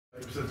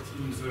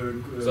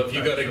So if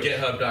you go to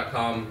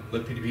github.com,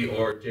 libp2p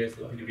or JS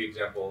libp2p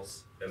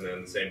examples, and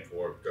then same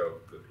for Go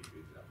libp2p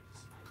examples.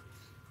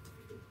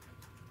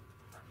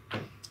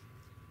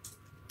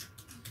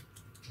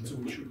 So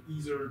we should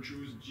either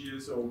choose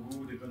JS or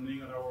Go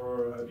depending on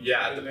our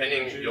yeah,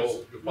 depending,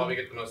 you'll probably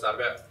get the most out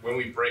of it when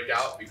we break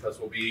out, because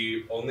we'll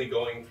be only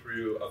going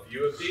through a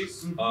few of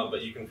these,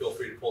 but you can feel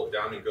free to pull it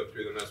down and go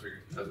through them as we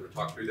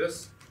talk through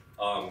this.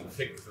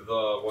 Pick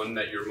the one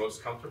that you're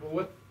most comfortable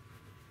with,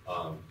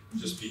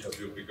 just because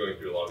we'll be going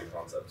through a lot of the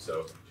concepts.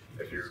 So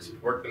if you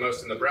work the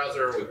most in the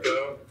browser with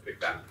Go,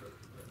 pick that.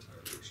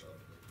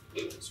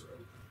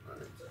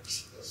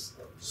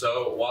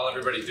 So while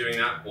everybody's doing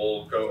that,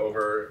 we'll go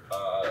over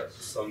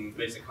some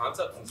basic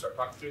concepts and start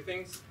talking through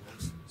things.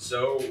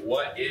 So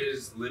what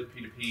is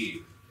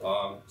libp2p?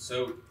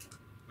 So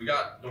we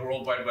got the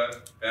World Wide Web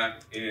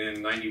back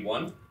in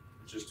 '91,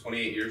 which is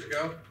 28 years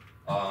ago.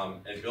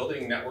 And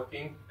building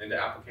networking into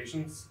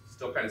applications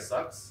still kind of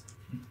sucks.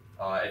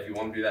 If you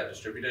want to do that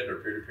distributed or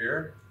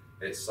peer-to-peer,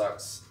 it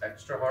sucks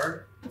extra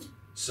hard.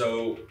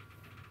 So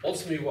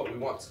ultimately what we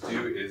want to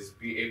do is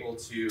be able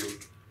to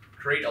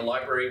create a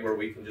library where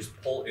we can just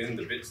pull in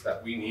the bits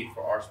that we need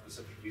for our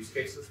specific use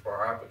cases for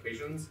our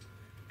applications,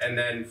 and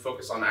then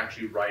focus on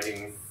actually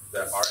writing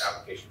our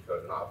application code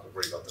and not have to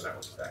worry about the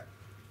network stack.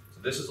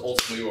 So this is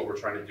ultimately what we're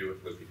trying to do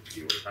with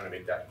libp2p. We're trying to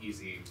make that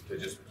easy to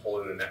just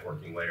pull in a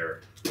networking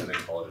layer and then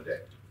call it a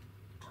day.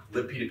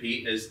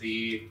 libp2p is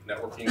the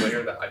networking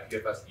layer that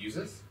IPFS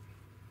uses.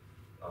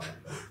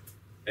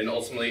 And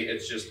ultimately,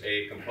 it's just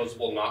a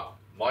composable,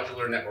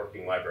 modular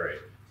networking library.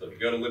 So if you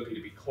go to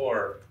libp2p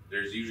core,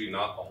 there's usually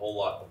not a whole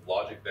lot of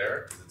logic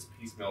there, because it's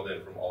piecemealed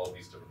in from all of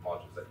these different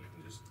modules that you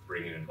can just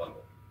bring in and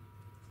bundle.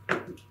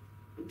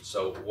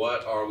 So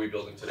what are we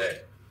building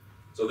today?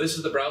 So this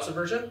is the browser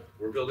version.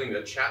 We're building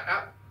a chat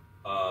app.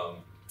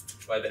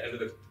 By the end of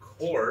the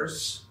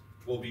course,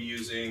 we'll be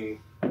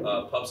using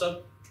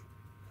PubSub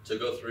to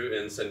go through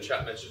and send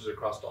chat messages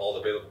across to all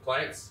the available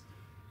clients.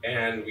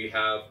 And we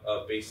have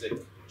basic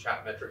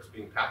chat metrics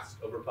being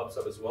passed over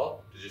PubSub as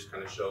well to just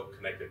kind of show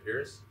connected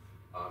peers.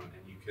 And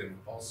you can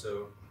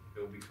also, it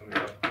will be coming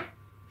up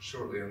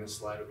shortly on this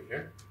slide over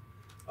here,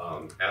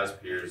 as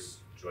peers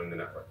join the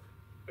network.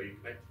 Are you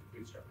connected to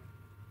Bootstrap?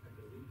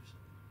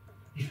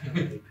 I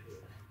believe so.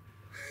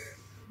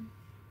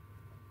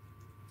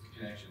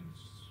 Connection's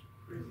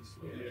really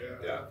slow.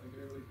 Yeah.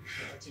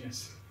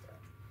 Yes.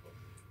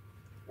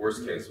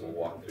 Worst case, we'll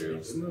walk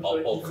through.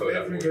 I'll pull code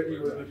up. Everybody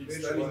will be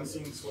installing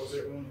things for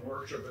their own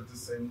workshop at the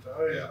same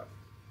time. Yeah.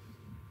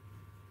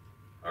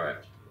 All right.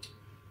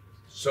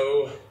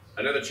 So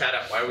another chat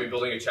app. Why are we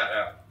building a chat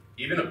app?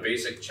 Even a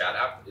basic chat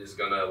app is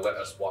going to let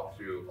us walk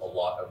through a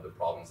lot of the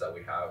problems that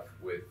we have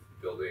with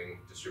building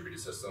distributed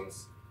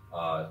systems,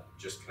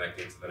 just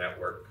connecting to the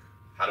network.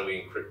 How do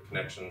we encrypt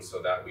connections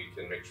so that we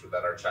can make sure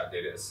that our chat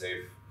data is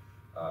safe?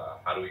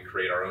 How do we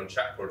create our own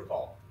chat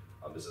protocol?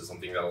 This is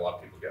something that a lot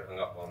of people get hung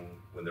up on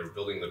when they're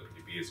building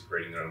libp2p, is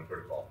creating their own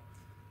protocol.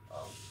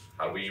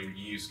 How do we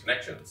reuse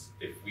connections?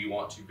 If we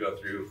want to go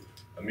through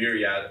a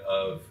myriad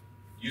of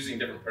using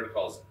different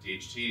protocols,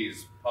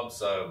 DHTs,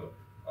 PubSub,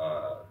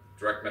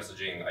 direct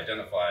messaging,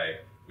 identify,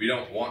 we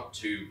don't want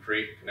to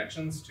create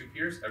connections to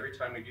peers every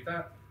time we do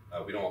that.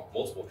 We don't want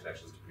multiple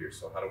connections to peers,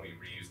 so how do we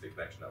reuse the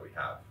connection that we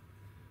have?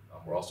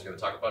 We're also going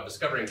to talk about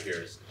discovering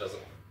peers. It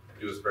doesn't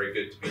do us very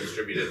good to be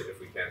distributed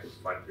if we can't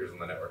find peers on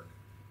the network.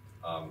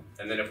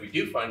 And then if we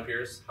do find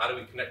peers, how do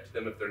we connect to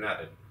them if they're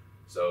netted?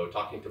 So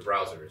talking to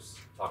browsers,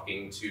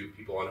 talking to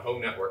people on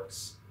home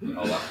networks. A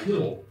lot of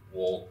people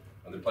will,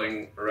 when they're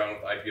playing around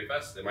with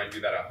IPFS, they might do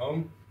that at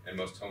home, and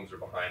most homes are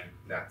behind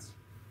nets.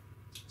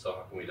 So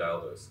how can we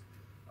dial those?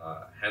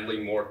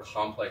 Handling more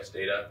complex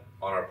data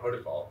on our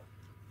protocol.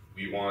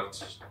 We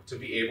want to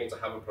be able to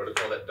have a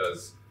protocol that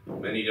does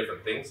many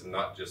different things and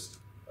not just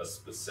a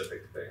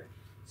specific thing.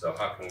 So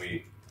how can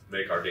we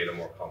make our data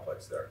more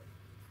complex there?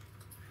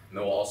 And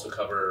then we'll also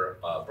cover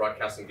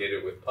broadcasting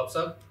data with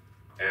PubSub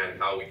and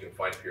how we can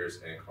find peers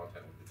and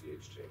content with the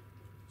DHT.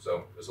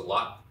 So there's a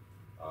lot,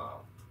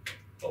 but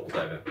we'll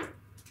dive in.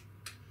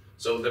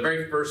 So the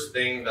very first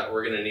thing that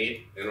we're going to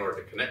need in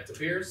order to connect to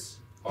peers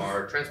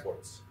are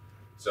transports.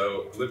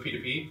 So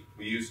libp2p,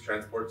 we use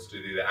transports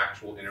to do the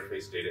actual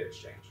interface data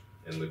exchange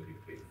in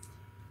libp2p.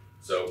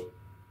 So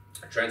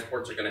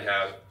transports are going to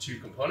have two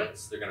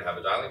components. They're going to have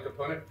a dialing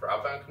component for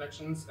outbound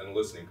connections and a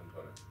listening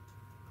component.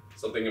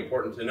 Something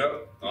important to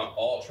note, not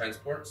all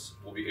transports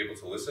will be able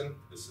to listen.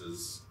 This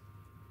is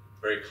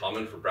very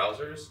common for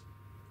browsers.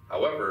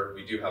 However,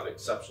 we do have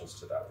exceptions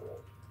to that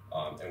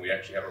rule, and we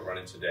actually have it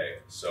running today.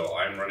 So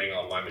I'm running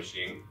on my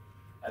machine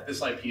at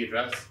this IP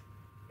address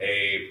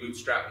a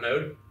Bootstrap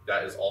node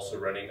that is also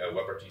running a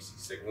WebRTC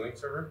signaling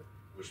server,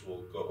 which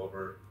we'll go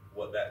over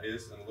what that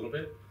is in a little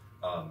bit.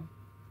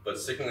 But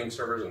signaling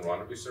servers and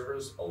rendezvous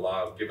servers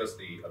give us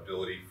the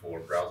ability for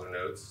browser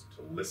nodes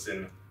to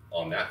listen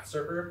on that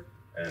server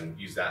and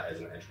use that as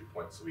an entry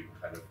point so we can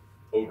kind of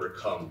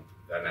overcome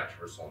that NAT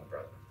traversal in the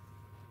browser.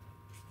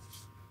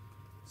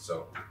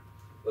 So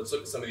let's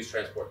look at some of these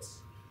transports.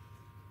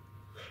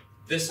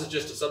 This is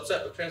just a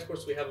subset of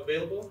transports we have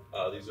available.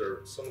 These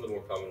are some of the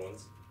more common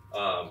ones.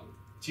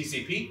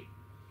 TCP,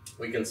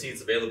 we can see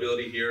its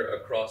availability here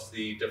across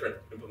the different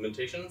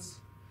implementations.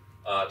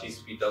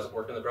 TCP doesn't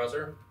work in the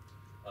browser,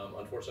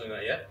 unfortunately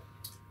not yet,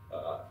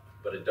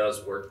 but it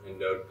does work in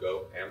Node,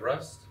 Go, and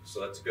Rust, so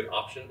that's a good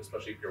option,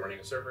 especially if you're running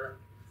a server.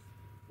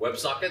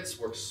 WebSockets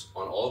works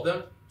on all of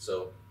them,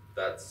 so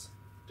that's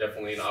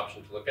definitely an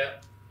option to look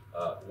at.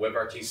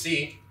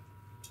 WebRTC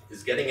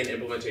is getting an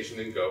implementation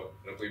in Go.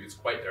 I don't believe it's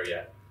quite there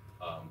yet.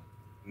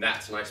 And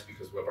that's nice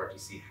because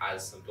WebRTC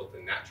has some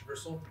built-in NAT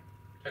traversal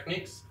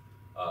techniques.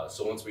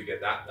 So once we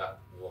get that, that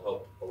will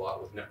help a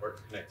lot with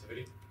network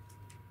connectivity.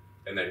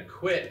 And then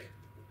Quick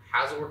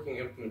has a working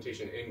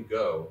implementation in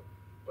Go,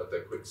 but the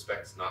Quick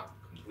spec's not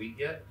complete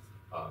yet.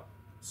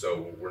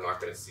 So we're not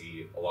going to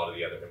see a lot of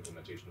the other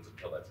implementations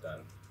until that's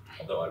done.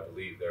 Although I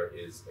believe there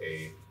is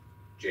a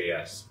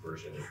JS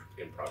version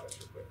in progress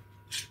for Quick.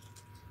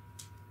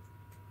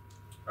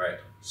 All right,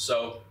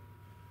 so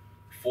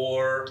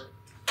for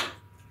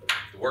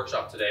the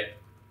workshop today,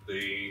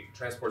 the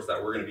transports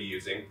that we're going to be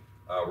using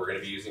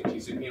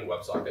TCP and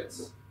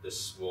WebSockets.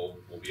 This we'll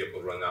be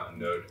able to run that in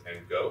Node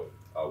and Go.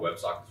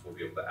 WebSockets we'll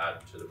be able to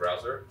add to the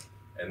browser.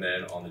 And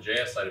then on the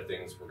JS side of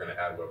things, we're going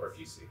to add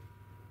WebRTC.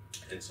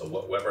 And so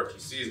what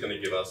WebRTC is going to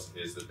give us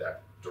is the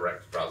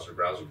direct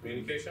browser-browser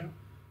communication.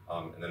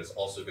 And then it's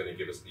also going to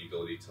give us the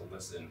ability to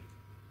listen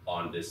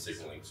on this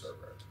signaling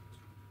server.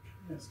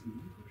 Can I ask you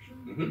a question?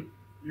 Mm-hmm.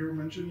 You're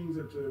mentioning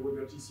that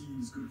WebRTC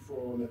is good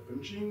for net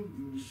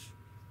punching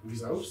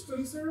without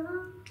stun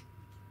server?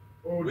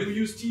 Or do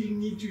you still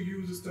need to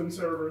use a stun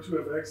server to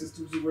have access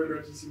to the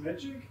WebRTC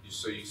magic?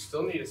 So you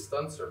still need a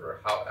stun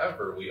server.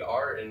 However, we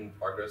are in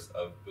progress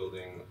of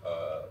building,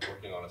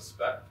 working on a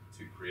spec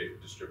to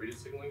create distributed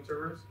signaling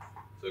servers.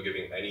 So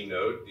giving any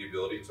node the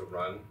ability to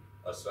run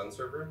a stun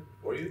server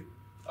for you.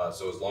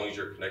 So as long as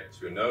you're connected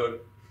to a node,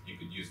 you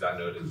could use that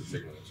node as a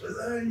signaling server.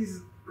 That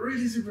is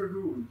really super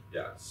good.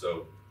 Yeah,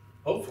 so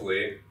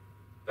hopefully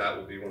that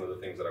will be one of the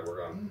things that I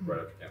work on right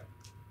after camp.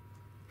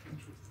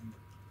 Interesting.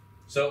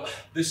 So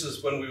this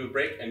is when we would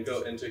break and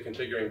go into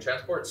configuring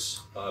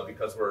transports.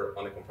 Because we're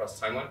on a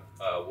compressed timeline,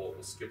 we'll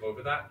skip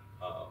over that.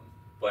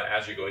 But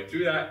as you're going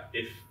through that,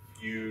 if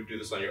you do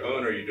this on your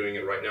own or you're doing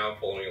it right now,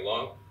 following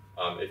along,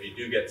 if you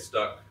do get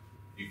stuck,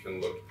 you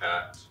can look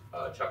at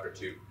chapter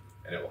 2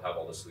 and it will have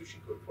all the solution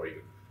code for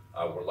you.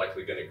 We're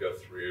likely going to go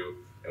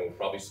through and we'll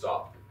probably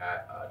stop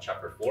at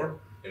chapter 4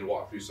 and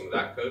walk through some of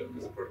that code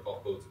because the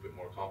protocol code is a bit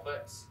more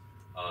complex.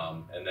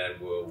 And then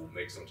we'll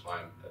make some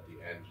time at the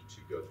end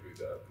to go through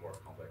the more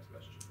complex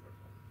messaging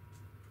protocol.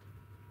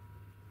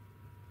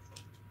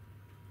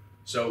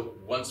 So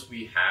once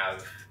we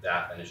have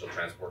that initial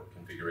transport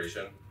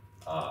configuration,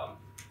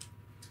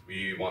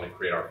 we want to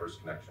create our first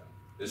connection.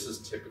 This is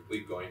typically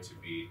going to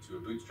be to a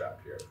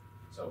bootstrap here.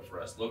 So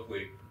for us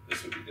locally,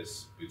 this would be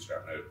this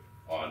bootstrap node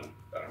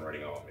that I'm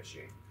running on my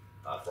machine.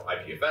 For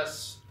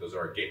IPFS, those are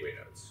our gateway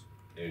nodes.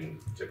 And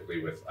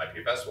typically with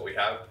IPFS, what we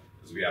have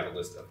is we have a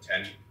list of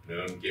 10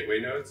 known gateway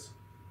nodes,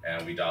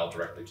 and we dial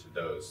directly to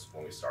those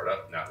when we start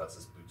up, and that lets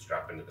us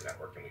bootstrap into the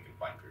network and we can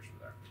find peers from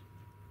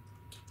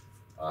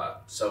there.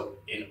 So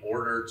in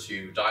order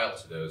to dial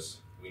to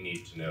those, we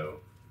need to know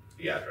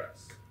the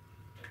address.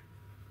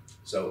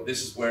 So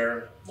this is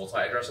where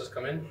multi-addresses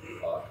come in,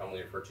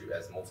 commonly referred to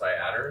as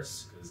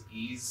multi-adders, because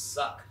E's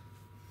suck.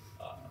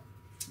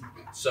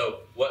 So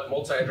what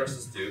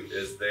multi-addresses do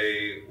is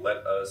they let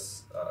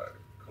us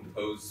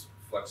compose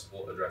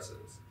flexible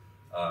addresses.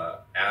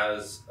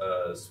 As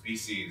a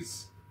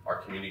species, our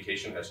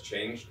communication has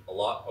changed a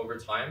lot over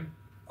time,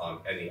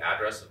 and the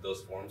address of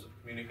those forms of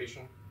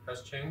communication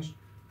has changed.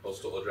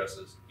 Postal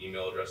addresses,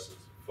 email addresses,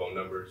 phone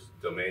numbers,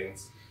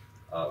 domains.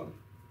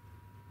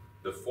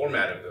 The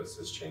format of those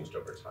has changed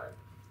over time.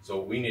 So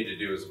what we need to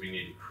do is we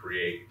need to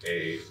create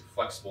a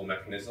flexible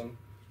mechanism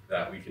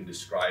that we can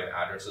describe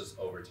addresses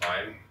over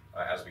time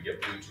as we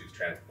get Bluetooth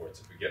transports,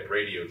 if we get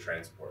radio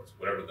transports,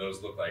 whatever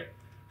those look like.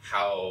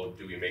 How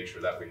do we make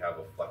sure that we have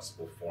a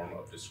flexible form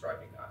of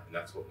describing that? And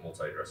that's what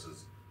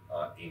multi-addresses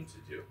aim to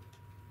do.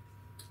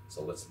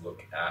 So let's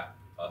look at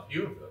a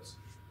few of those.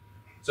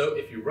 So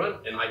if you run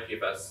an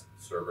IPFS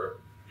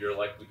server, you're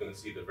likely going to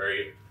see the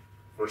very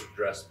first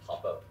address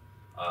pop up,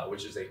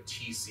 which is a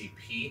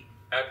TCP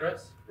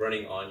address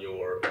running on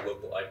your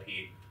local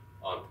IP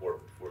on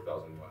port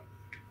 4001.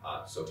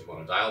 So if you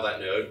want to dial that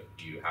node,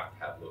 you have to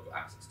have local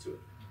access to it.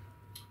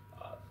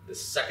 The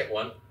second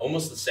one,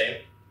 almost the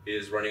same,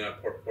 is running on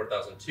port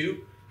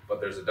 4002, but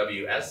there's a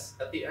WS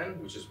at the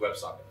end, which is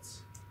WebSockets.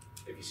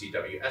 If you see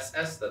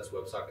WSS, that's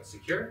WebSocket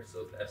Secure,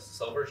 so the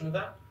SSL version of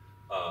that.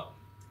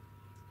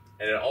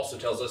 And it also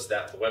tells us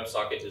that the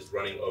WebSocket is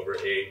running over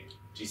a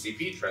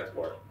TCP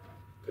transport.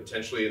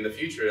 Potentially in the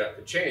future that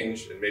could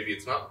change, and maybe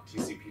it's not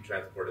TCP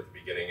transport at the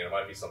beginning, and it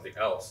might be something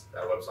else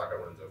that WebSocket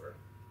runs over.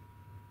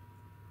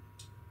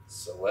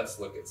 So let's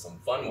look at some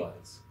fun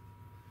ones.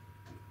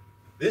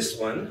 This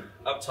one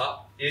up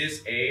top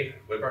is a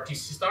WebRTC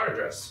star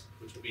address,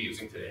 which we'll be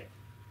using today.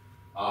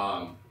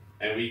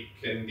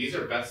 And these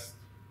are best,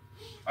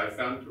 I've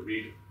found, to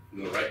read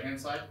on the right-hand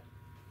side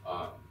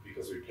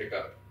because we pick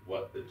up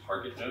what the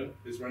target node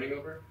is running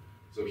over.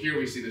 So here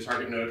we see the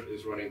target node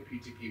is running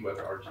PTP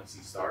weather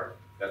RTC star.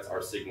 That's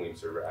our signaling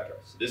server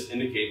address. This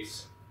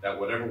indicates that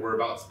whatever we're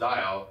about to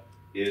dial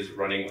is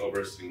running over,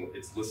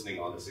 it's listening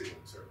on the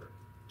signaling server.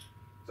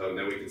 So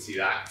then we can see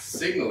that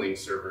signaling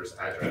server's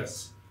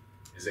address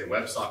is a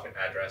WebSocket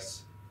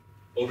address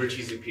over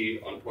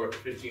TCP on port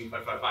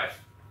 15555.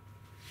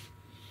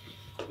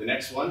 The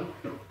next one,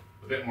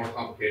 a bit more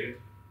complicated,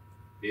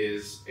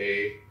 is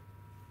a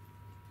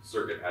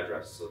circuit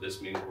address. So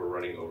this means we're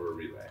running over a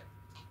relay,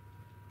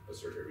 a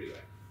circuit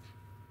relay.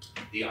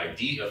 The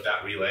ID of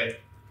that relay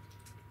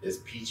is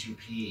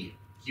P2P,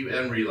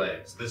 QM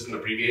relay. So this is an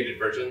abbreviated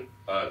version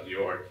of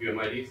your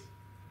QM IDs.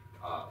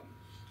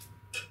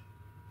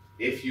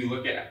 If you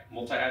look at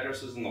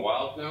multi-addresses in the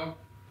wild now,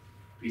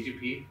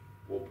 P2P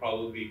will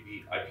probably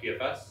be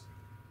IPFS.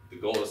 The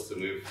goal is to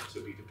move to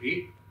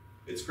P2P.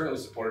 It's currently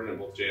supported in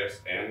both JS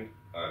and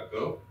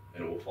Go,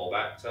 and it will fall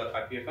back to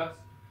IPFS.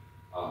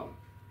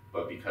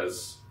 But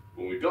because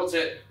when we built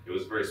it, it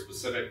was very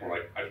specific, more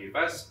like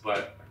IPFS,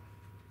 but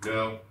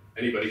no,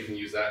 anybody can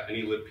use that.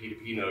 Any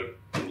libp2p node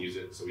can use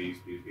it, so we use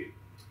P2P.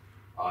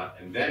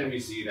 And then we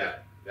see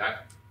that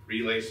that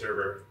relay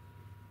server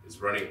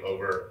is running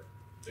over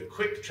the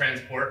quick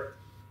transport,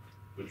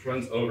 which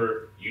runs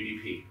over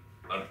UDP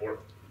on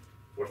port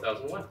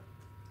 4001.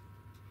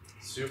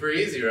 Super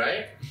easy,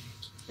 right?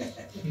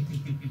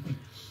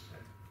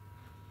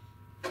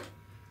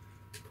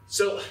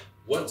 So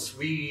once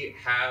we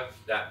have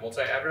that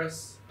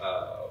multi-address,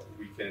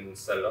 we can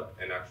set it up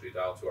and actually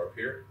dial to our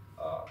peer.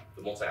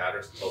 The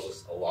multi-address tells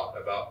us a lot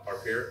about our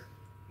peer.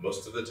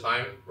 Most of the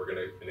time, we're going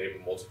to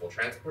enable multiple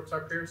transports to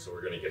our peer, so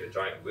we're going to get a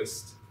giant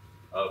list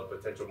of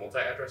potential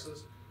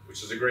multi-addresses,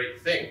 which is a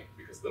great thing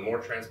because the more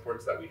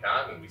transports that we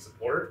have and we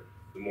support,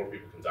 the more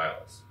people can dial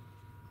us,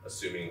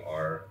 assuming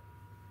our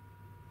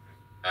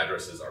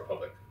addresses are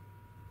public.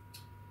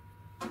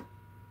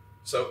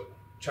 So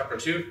chapter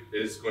 2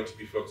 is going to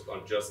be focused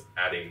on just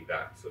adding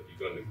that. So if you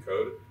go into the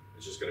code,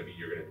 it's just going to be,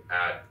 you're going to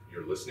add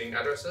your listening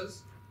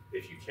addresses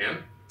if you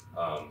can.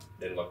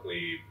 And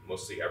luckily,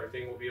 mostly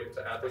everything will be able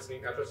to add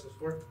listening addresses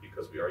for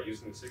because we are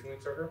using the signaling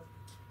server.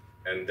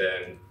 And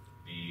then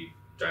the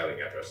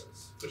dialing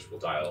addresses, which will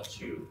dial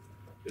to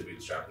the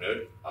Bootstrap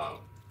node.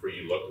 For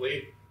you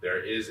locally,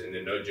 there is in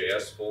the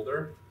Node.js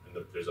folder,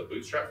 and there's a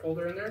Bootstrap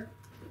folder in there,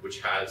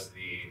 which has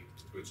the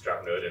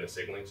Bootstrap node and a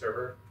signaling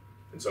server.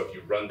 And so if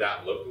you run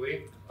that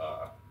locally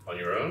on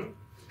your own,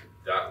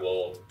 that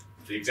will,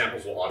 the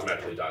examples will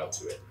automatically dial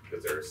to it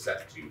because they're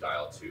set to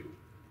dial to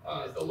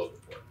the local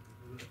port.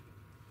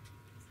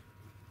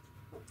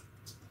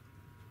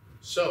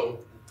 So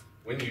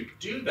when you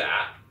do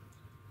that,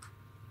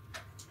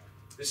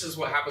 this is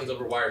what happens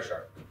over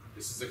Wireshark.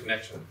 This is the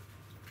connection.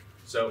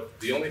 So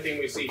the only thing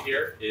we see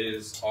here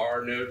is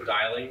our node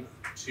dialing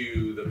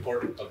to the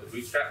port of the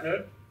Bootstrap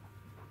node.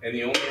 And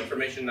the only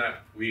information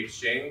that we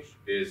exchange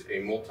is a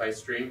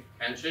multi-stream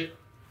handshake.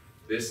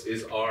 This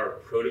is our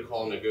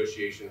protocol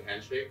negotiation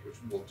handshake, which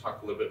we'll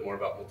talk a little bit more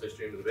about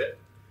multi-stream in a bit.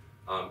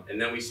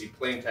 And then we see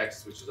plain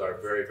text, which is our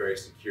very, very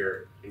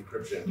secure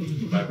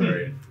encryption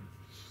library.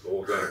 But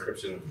we'll go into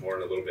encryption more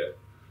in a little bit.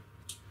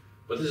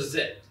 But this is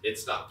it. It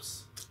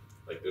stops.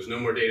 Like there's no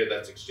more data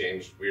that's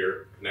exchanged.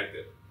 We're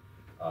connected.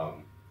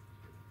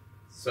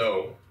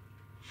 So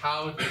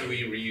how do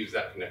we reuse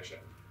that connection?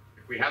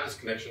 If we have this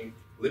connection,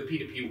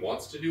 libp2p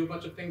wants to do a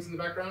bunch of things in the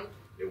background.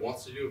 It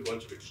wants to do a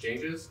bunch of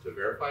exchanges to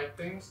verify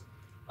things.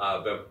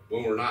 But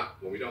when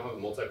we don't have a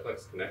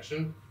multiplex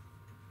connection,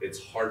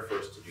 it's hard for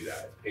us to do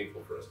that. It's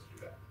painful for us to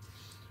do that.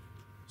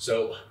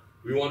 So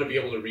we want to be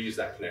able to reuse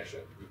that connection.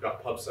 We've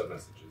got pub sub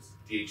messages,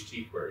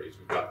 DHT queries.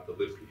 We've got the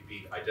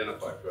libp2p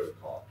identify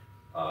protocol.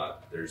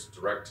 There's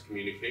direct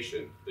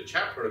communication. The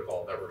chat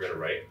protocol that we're going to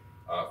write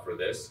for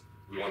this,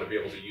 we want to be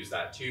able to use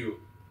that too.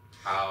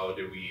 How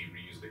do we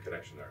reuse the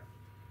connection there?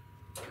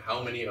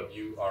 How many of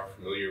you are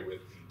familiar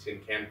with the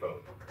tin can phone?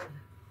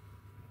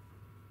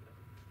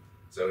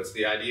 So it's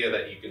the idea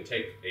that you can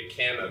take a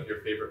can of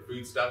your favorite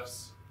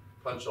foodstuffs,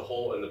 punch a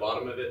hole in the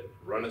bottom of it,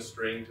 run a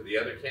string to the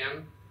other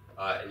can,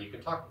 and you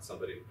can talk with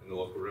somebody in the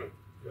local room.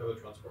 Do you have a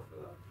transport for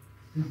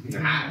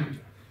that?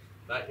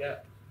 Not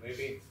yet.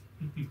 Maybe.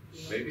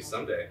 Maybe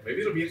someday.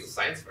 Maybe it'll be at the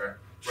science fair.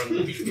 Run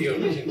the video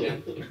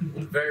can.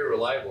 Very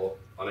reliable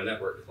on a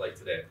network like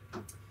today.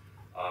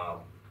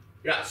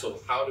 Yeah. So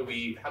how do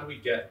we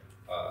get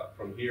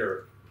from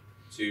here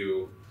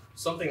to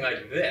something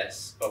like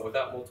this, but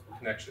without multiple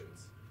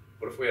connections?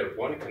 What if we had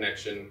one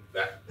connection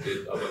that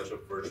did a bunch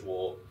of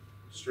virtual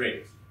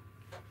strings?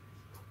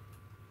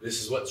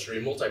 This is what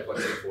stream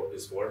multiplexing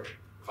is for,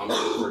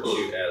 commonly referred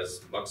to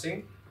as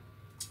muxing.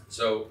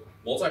 So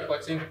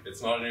multiplexing,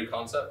 it's not a new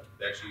concept.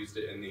 They actually used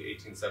it in the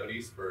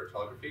 1870s for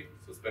telegraphy,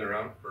 so it's been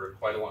around for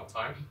quite a long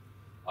time.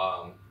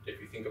 If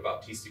you think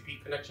about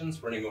TCP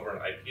connections running over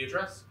an IP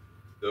address,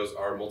 those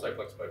are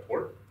multiplexed by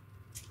port.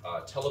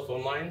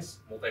 Telephone lines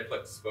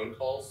multiplex phone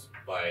calls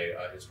by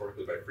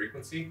historically by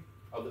frequency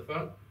of the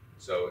phone.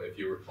 So if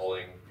you were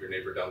calling your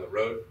neighbor down the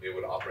road, they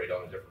would operate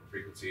on a different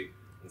frequency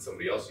than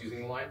somebody else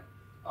using the line.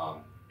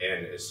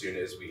 And as soon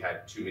as we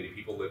had too many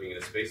people living in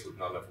a space with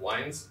not enough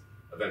lines,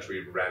 eventually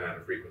we ran out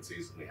of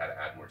frequencies and we had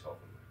to add more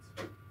telephone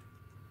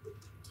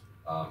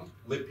lines.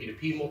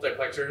 libp2p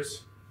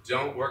multiplexers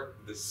don't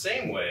work the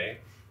same way,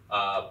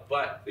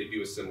 but they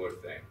do a similar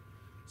thing.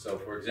 So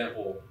for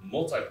example,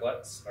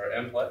 multiplex or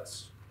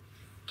mplex,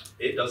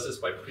 it does this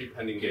by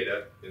prepending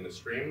data in the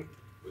stream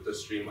with the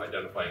stream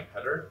identifying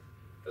header,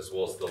 as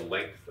well as the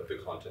length of the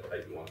content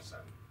that you want to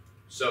send.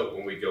 So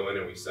when we go in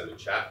and we send a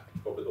chat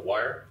over the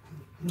wire,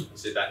 we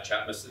say that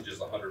chat message is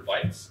 100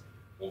 bytes.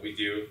 What we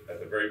do at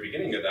the very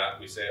beginning of that,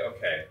 we say,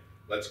 okay,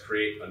 let's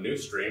create a new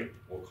stream.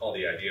 We'll call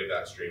the ID of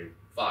that stream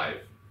 5.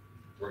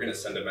 We're going to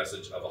send a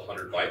message of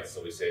 100 bytes,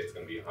 so we say it's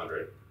going to be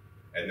 100,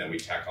 and then we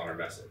tack on our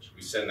message.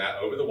 We send that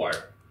over the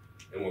wire,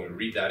 and when we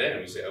read that in,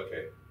 we say,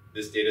 okay,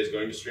 this data is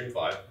going to stream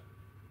 5.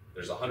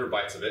 There's 100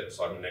 bytes of it,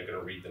 so I'm going to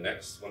read the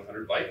next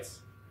 100 bytes,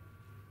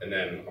 and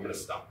then I'm going to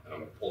stop, and I'm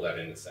going to pull that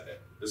in and send it.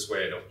 This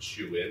way I don't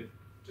chew in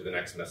to the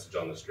next message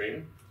on the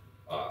stream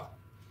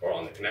or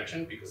on the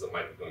connection, because it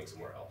might be going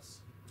somewhere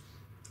else.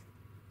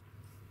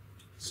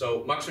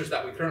 So muxers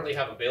that we currently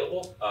have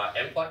available,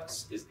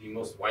 mplex is the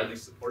most widely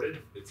supported.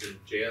 It's in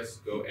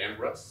JS, Go, and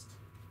Rust.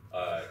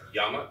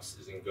 Yamux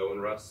is in Go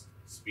and Rust.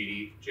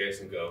 Speedy,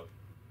 JS and Go.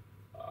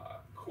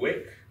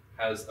 Quick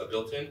has a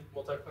built-in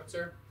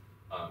multiplexer,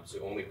 so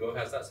only Go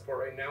has that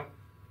support right now.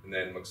 And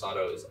then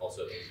Muxado is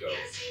also in Go.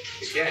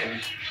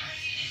 Again,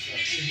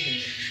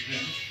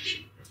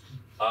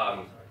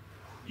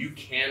 you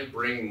can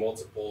bring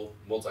multiple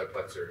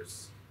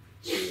multiplexers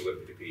to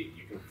libp2p.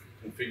 You can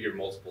configure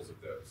multiples of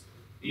those.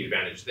 The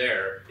advantage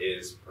there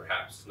is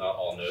perhaps not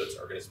all nodes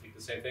are going to speak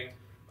the same thing.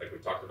 Like we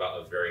talked about,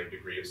 a varying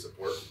degree of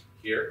support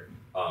here,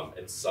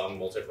 and some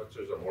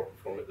multiplexers are more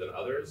performant than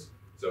others.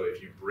 So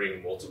if you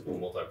bring multiple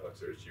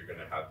multiplexers, you're going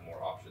to have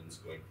more options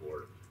going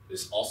forward.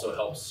 This also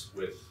helps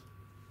with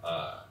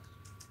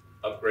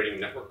upgrading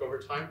network over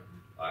time.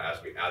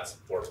 As we add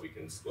support, we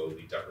can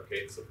slowly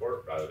deprecate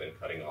support rather than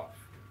cutting off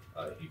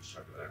a huge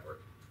chunk of the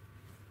network.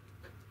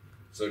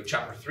 So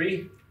chapter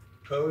 3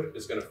 code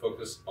is going to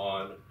focus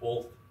on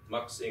both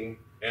muxing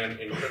and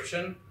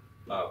encryption.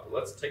 But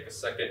let's take a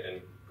second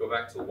and go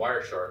back to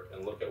Wireshark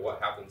and look at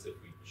what happens if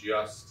we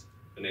just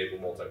enable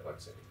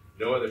multiplexing.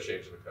 No other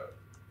change in the code.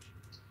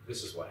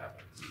 This is what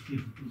happens.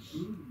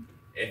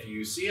 If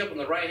you see up on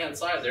the right-hand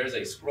side, there's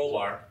a scroll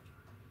bar.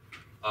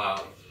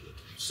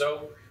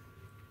 So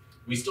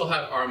we still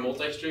have our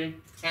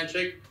multi-stream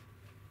handshake,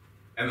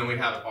 and then we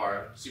have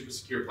our super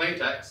secure plain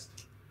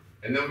text,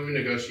 and then we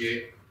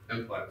negotiate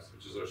mplex,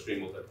 which is our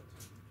stream multiplexing.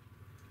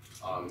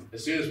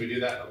 As soon as we do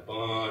that, a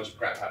bunch of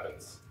crap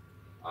happens.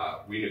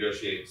 We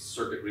negotiate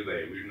circuit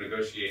relay.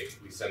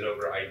 We send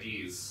over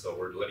IDs, so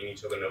we're letting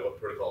each other know what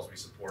protocols we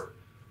support.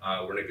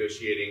 We're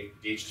negotiating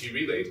DHT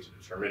relays to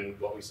determine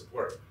what we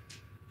support.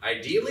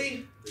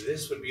 Ideally,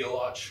 this would be a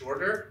lot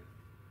shorter.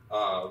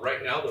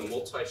 Right now, the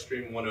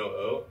multi-stream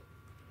 100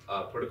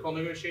 protocol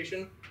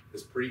negotiation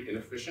is pretty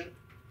inefficient.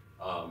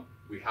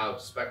 We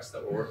have specs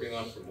that we're working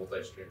on for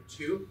multi-stream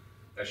 2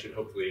 that should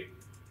hopefully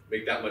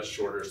make that much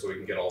shorter so we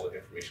can get all the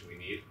information we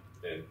need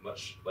in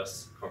much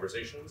less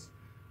conversations.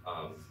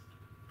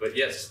 But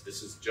yes,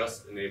 this is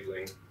just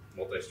enabling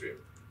multi-stream,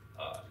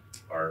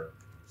 the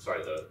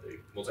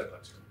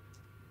multiplexer.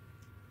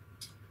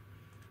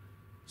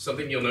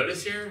 Something you'll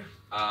notice here,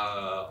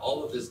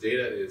 all of this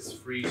data is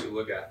free to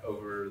look at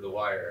over the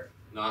wire,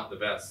 not the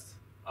best.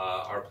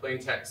 Our plain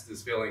text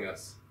is failing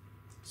us.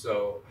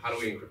 So how do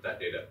we encrypt that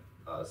data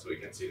so we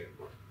can see it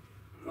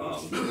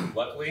anymore?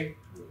 Luckily,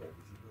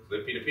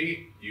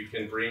 libp2p, you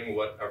can bring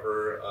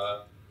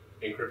whatever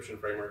encryption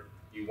framework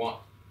you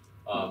want.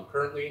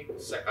 Currently,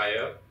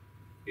 SecIO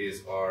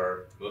is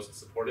our most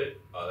supported.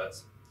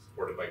 That's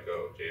supported by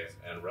Go, JS,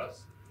 and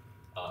Rust.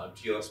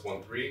 TLS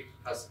 1.3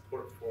 has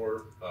support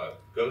for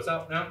Go's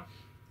out now.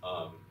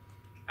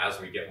 As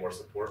we get more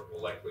support,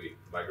 we'll likely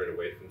migrate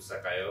away from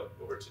SecIO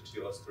over to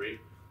TLS 3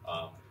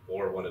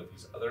 or one of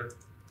these other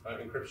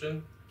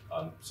encryption.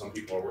 Some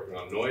people are working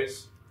on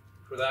noise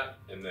for that,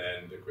 and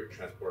then the quick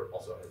transport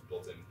also has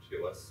built-in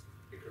TLS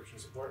encryption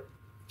support.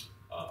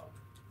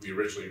 We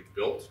originally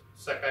built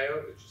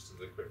SecIO, just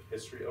as a quick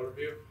history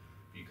overview,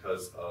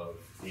 because of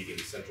needing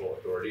central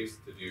authorities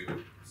to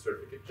do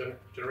certificate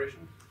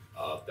generation.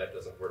 That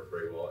doesn't work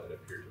very well in a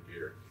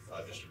peer-to-peer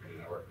distributed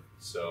network.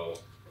 So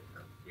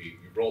we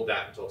rolled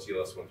that until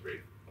TLS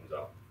 1.3 comes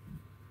out.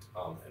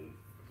 And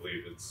I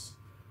believe it's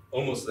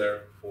almost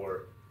there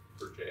for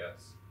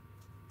JS.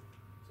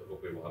 So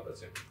hopefully we'll have that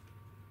soon.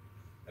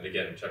 And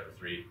again, in chapter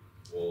 3,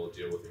 we'll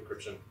deal with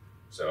encryption.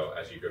 So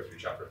as you go through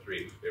chapter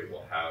 3, it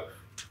will have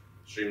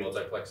stream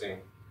multiplexing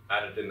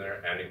added in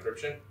there and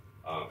encryption.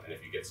 And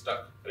if you get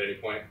stuck at any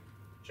point,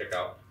 check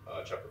out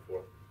chapter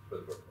 4 for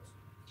the protocols.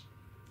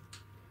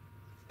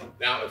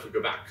 Now, if we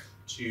go back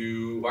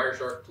to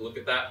Wireshark to look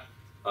at that,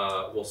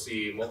 we'll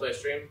see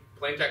multi-stream.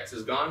 Plain text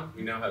is gone.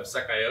 We now have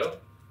SecIO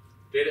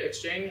data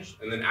exchange.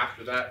 And then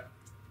after that,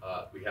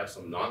 we have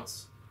some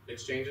nonce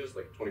exchanges,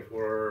 like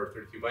 24 or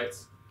 32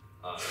 bytes.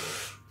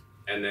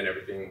 And then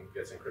everything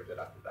gets encrypted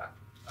after that,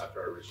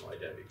 after our original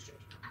identity exchange.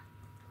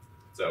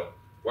 So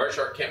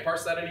Wireshark can't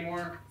parse that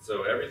anymore,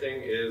 so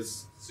everything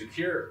is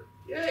secure.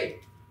 Yay!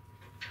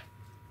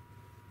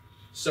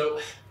 So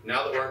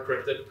now that we're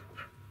encrypted,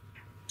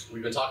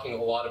 we've been talking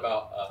a lot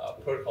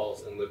about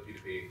protocols in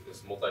libp2p,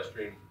 this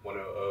multi-stream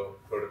 100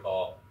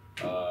 protocol.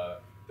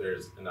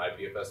 There's an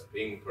IPFS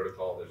ping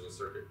protocol, there's a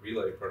circuit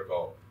relay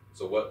protocol.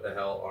 So what the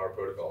hell are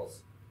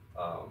protocols?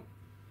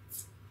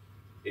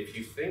 If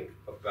you think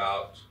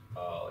about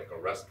like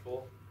a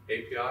RESTful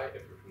API,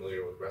 if you're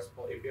familiar with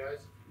RESTful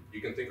APIs, you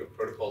can think of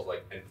protocols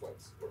like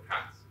endpoints or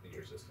paths in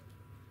your system.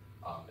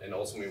 And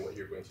ultimately what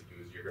you're going to do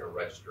is you're going to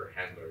register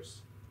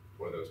handlers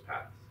for those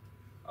paths.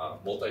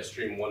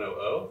 Multi-stream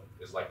 100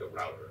 is like a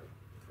router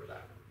for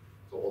that.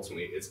 So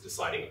ultimately it's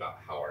deciding about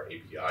how our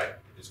API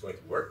is going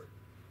to work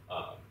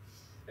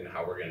and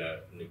how we're going to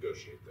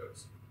negotiate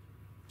those.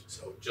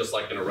 So just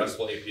like in a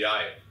RESTful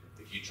API,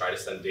 if you try to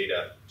send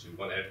data to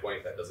one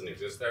endpoint that doesn't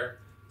exist there,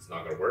 it's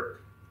not going to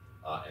work.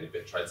 And if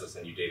it tries to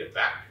send you data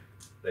back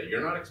that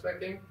you're not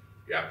expecting,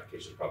 your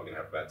application is probably going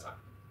to have a bad time.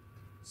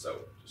 So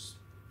just,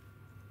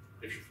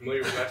 if you're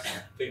familiar with REST,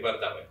 think about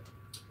it that way.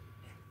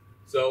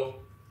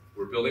 So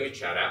we're building a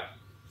chat app.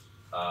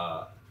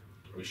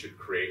 We should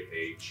create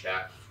a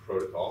chat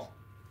protocol.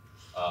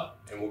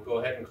 And we'll go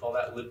ahead and call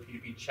that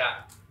libp2p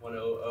chat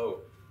 100.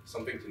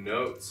 Something to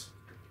note,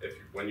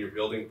 when you're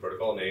building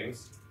protocol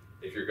names,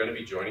 if you're going to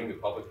be joining the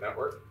public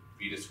network,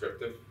 be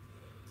descriptive.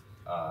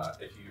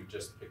 If you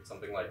just pick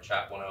something like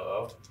chat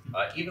 100,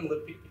 even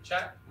libp2p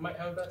chat might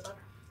have a bad time.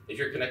 If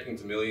you're connecting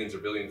to millions or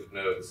billions of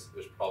nodes,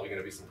 there's probably going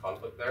to be some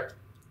conflict there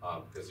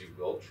because you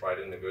will try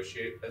to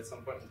negotiate at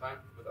some point in time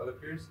with other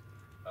peers.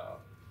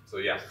 So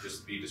yeah,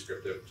 just be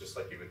descriptive, just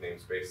like you would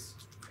namespace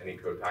any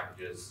code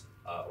packages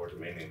or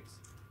domain names.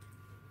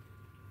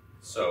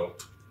 So,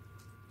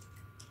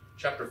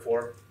 chapter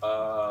 4,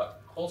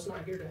 Cole's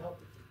not here to help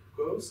with the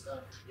Go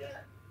stuff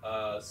yet.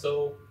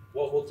 So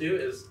what we'll do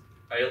is,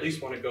 I at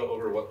least want to go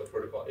over what the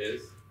protocol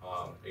is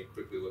and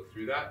quickly look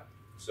through that.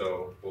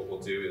 So what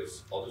we'll do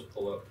is, I'll just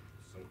pull up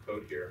some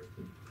code here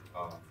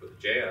for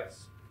the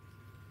JS.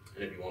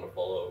 And if you want to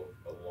follow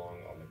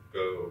along on the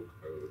Go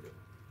code,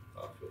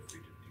 feel free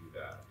to do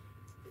that.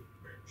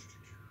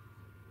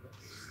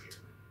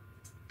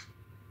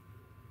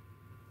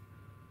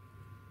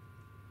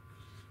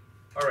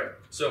 All right,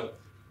 so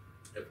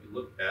if we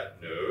look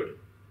at Node,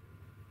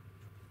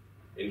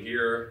 in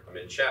here, I'm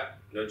in chat,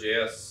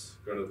 Node.js,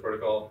 going to the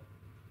protocol.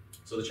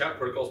 So the chat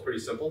protocol is pretty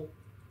simple.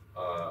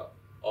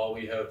 All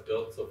we have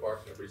built so far,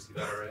 can everybody see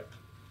that all right?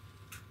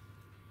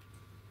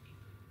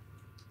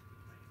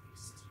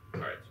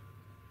 All right,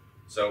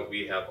 so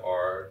we have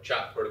our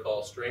chat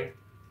protocol string,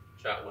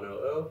 chat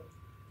 100,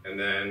 and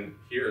then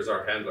here is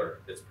our handler.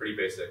 It's pretty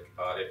basic.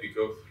 If you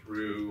go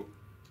through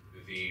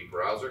the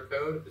browser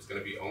code, it's going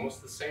to be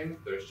almost the same.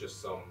 There's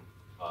just some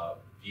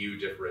view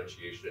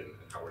differentiation in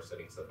how we're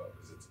setting stuff up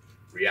because it's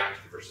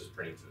React versus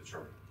printing to the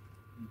terminal.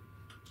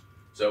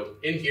 So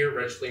in here,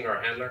 registering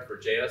our handler for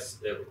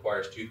JS, it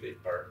requires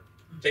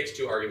takes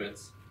two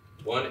arguments.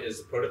 One is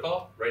the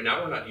protocol. Right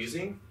now, we're not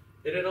using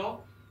it at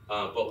all,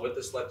 but what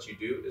this lets you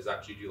do is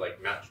actually do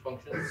like match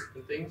functions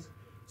and things.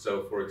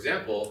 So for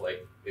example,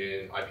 like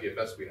in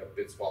IPFS, we have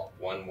bit swap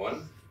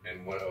 1.1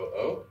 and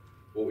 1.0.0.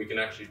 What we can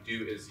actually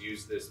do is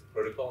use this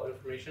protocol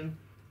information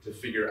to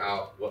figure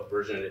out what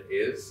version it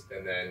is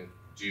and then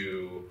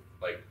do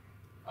like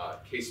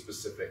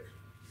case-specific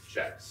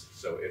checks.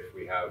 So if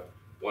we have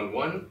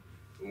 1.1,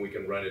 then we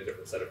can run a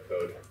different set of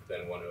code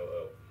than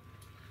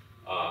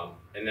 1.0.0.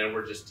 And then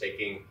we're just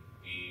taking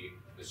the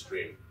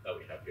stream that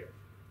we have here.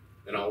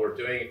 And all we're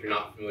doing, if you're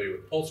not familiar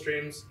with pull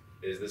streams,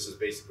 is this is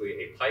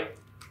basically a pipe.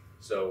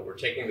 So we're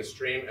taking the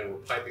stream and we're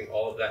piping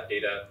all of that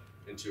data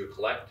into a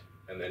collect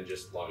and then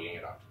just logging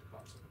it out to the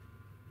console.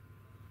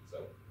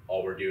 So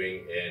all we're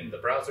doing in the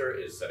browser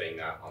is setting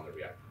that on the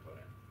React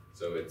component.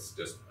 So it's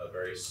just a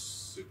very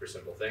super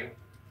simple thing.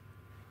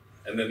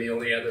 And then the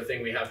only other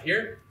thing we have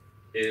here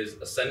is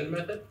a send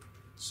method.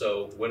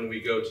 So when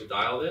we go to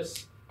dial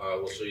this,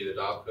 we'll show you the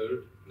dial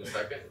code in a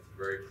second. It's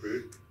very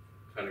crude,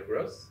 kind of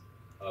gross,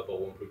 but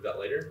we'll improve that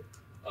later.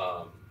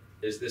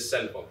 Is this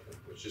send function,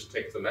 which just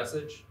takes the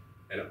message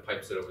and it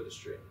pipes it over the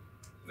stream,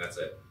 and that's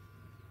it.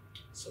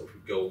 So if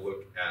we go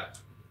look at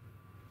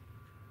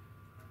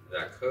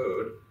that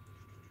code,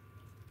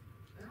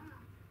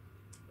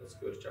 let's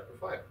go to chapter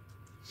 5.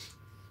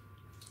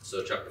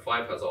 So chapter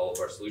 5 has all of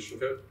our solution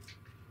code.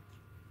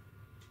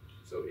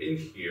 So in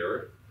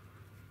here,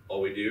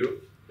 all we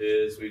do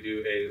is we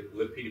do a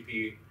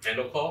libp2p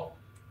handle call,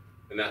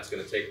 and that's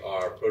going to take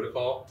our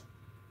protocol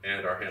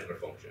and our handler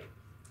function,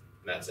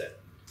 and that's it.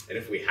 And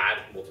if we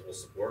had multiple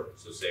support,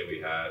 so say we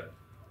had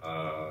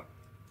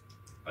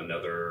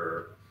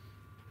another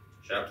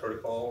chat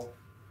protocol,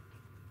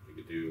 we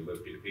could do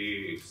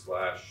libp2p /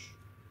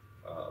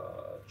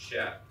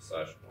 chat /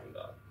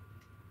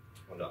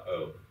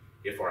 1.0.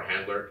 If our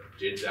handler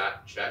did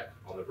that check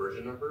on the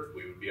version number,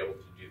 we would be able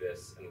to do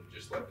this and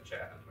just let the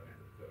chat handler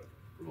handle the code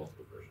for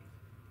multiple versions.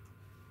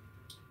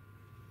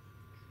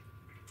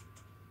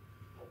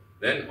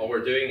 Then all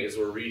we're doing is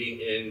we're reading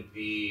in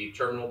the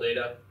terminal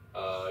data,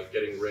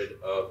 getting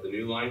rid of the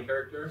new line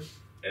character,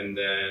 and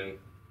then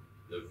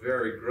the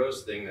very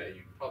gross thing that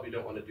you probably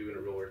don't want to do in a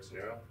real world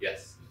scenario.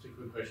 Yes? Just a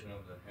quick question on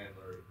the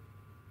handler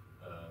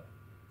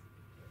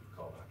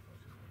callback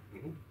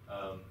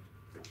function.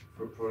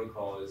 For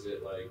protocol, is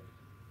it like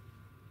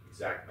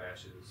exact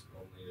matches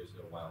only? There's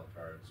no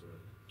wildcards or?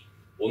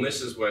 Well,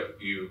 this is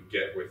what you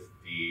get with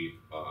the,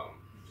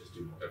 Just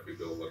do if we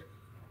go look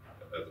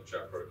at the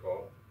chat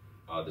protocol,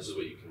 this is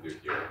what you can do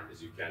here,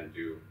 is you can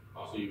do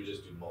so you would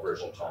just do multiple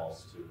version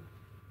calls checks. to.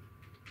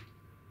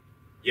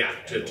 Yeah,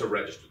 to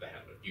register the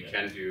handler. You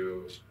can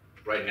do,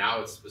 right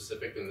now it's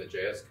specific in the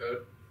JS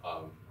code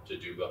to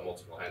do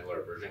multiple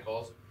handler version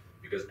calls,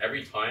 because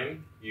every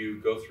time you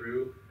go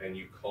through and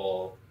you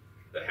call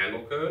the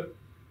handle code,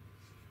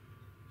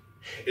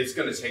 it's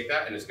going to take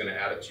that and it's going to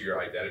add it to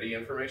your identity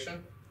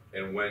information.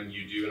 And when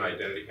you do an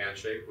identity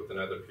handshake with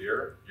another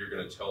peer, you're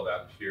going to tell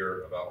that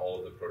peer about all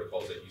of the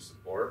protocols that you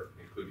support,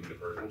 including the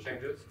version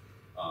changes.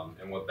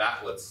 And what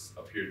that lets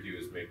a peer do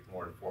is make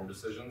more informed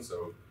decisions.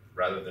 So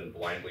rather than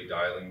blindly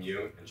dialing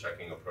you and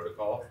checking a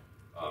protocol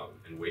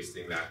and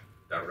wasting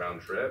that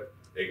round trip,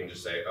 they can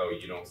just say, oh,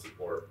 you don't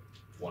support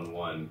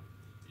 1.1,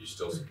 you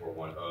still support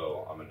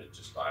 1.0, I'm going to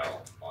just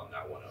dial on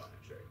that 1.0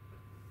 handshake.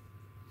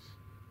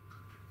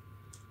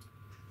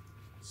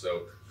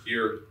 So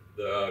here,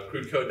 the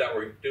crude code that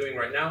we're doing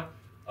right now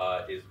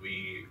is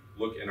we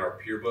look in our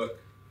peer book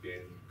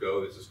in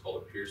Go. This is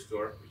called a peer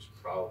store. We should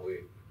probably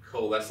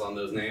coalesce on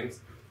those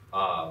names.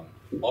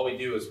 All we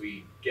do is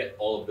we get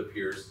all of the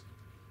peers,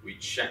 we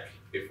check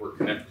if we're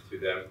connected to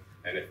them,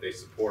 and if they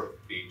support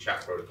the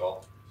chat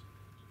protocol.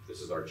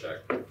 This is our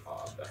check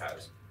that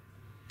has.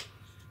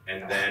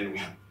 And then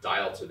we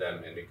dial to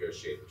them and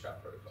negotiate the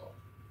chat protocol.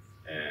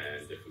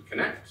 And if we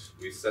connect,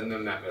 we send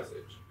them that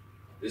message.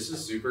 This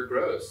is super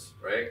gross,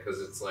 right? Because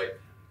it's like,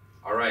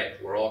 all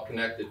right, we're all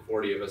connected,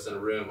 40 of us in a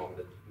room. I'm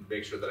gonna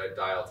make sure that I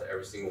dial to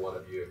every single one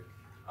of you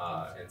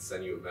and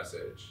send you a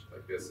message.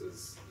 Like this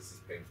is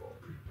painful.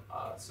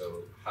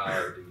 So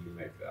how do you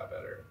make that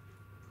better?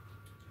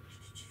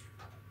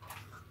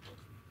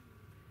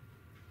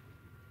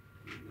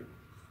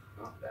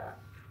 Not that,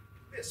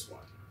 this one.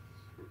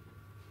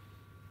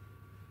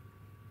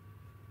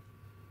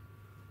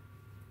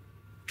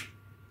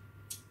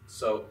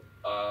 So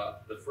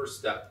the first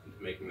step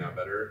into making that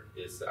better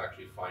is to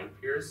actually find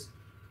peers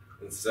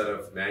instead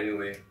of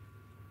manually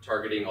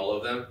targeting all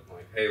of them.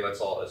 Like, hey, let's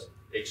all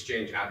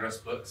exchange address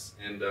books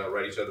and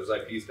write each other's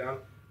IPs down.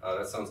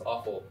 That sounds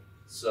awful.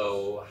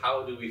 So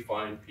how do we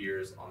find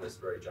peers on this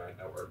very giant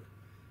network?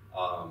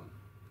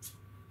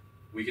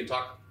 We can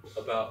talk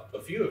about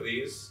a few of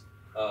these,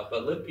 but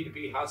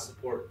libp2p has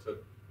support to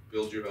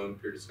build your own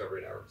peer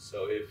discovery network.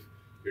 So if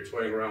you're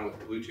toying around with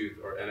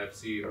Bluetooth or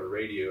NFC or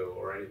radio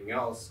or anything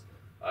else,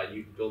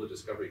 you can build a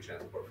discovery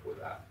transport for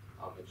that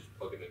and just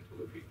plug it into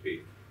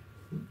libp2p.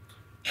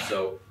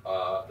 So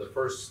the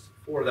first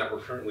 4 that we're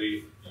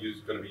currently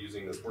going to be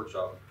using in this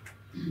workshop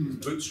is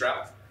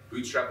Bootstrap.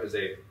 Bootstrap is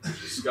a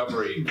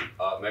discovery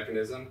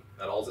mechanism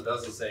that all it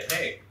does is say,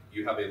 hey,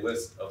 you have a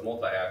list of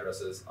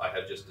multi-addresses. I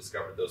have just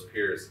discovered those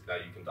peers. Now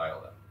you can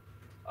dial them.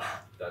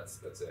 That's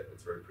it.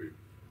 It's very crude.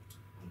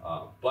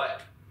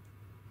 But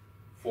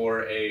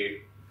for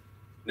a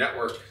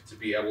network to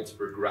be able to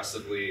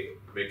progressively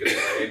make its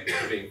way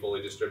to being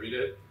fully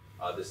distributed,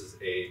 this is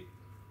a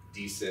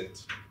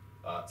decent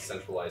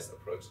centralized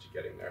approach to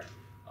getting there,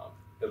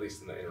 at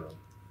least in the interim.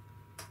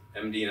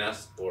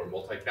 MDNS, or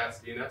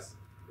multicast DNS,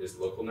 is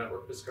local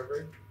network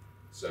discovery.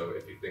 So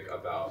if you think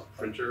about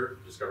printer,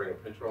 discovering a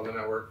printer on the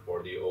network,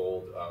 or the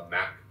old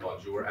Mac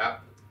Bonjour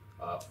app,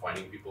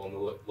 finding people in the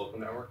local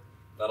network,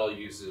 that all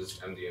uses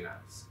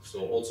MDNS.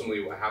 So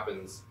ultimately what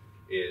happens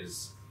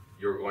is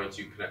you're going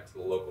to connect to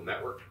the local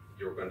network.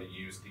 You're going to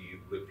use the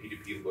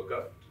libp2p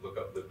lookup to look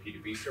up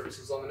libp2p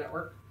services on the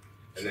network.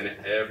 And then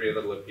every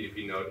other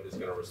libp2p node is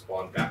going to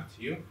respond back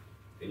to you.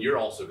 And you're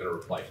also going to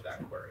reply to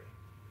that query.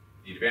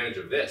 The advantage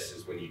of this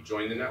is when you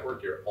join the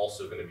network, you're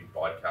also going to be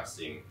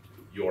broadcasting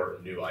your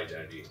new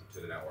identity to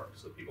the network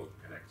so people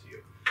can connect to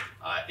you.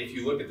 If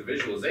you look at the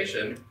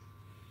visualization,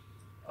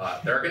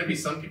 there are going to be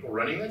some people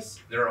running this.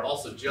 There are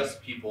also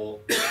just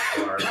people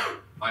who are,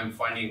 I'm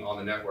finding on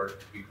the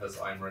network because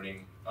I'm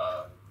running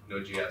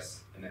Node.js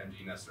and the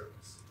MDNS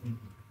service.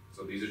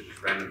 So these are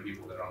just random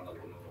people that are on the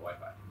local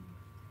Wi-Fi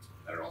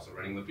that are also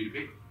running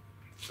libp2p.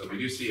 So we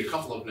do see a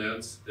couple of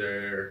nodes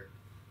there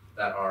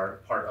that are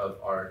part of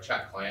our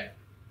chat client.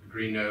 The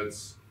green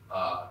nodes,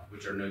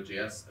 which are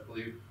Node.js, I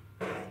believe.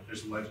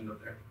 There's some legend up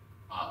there.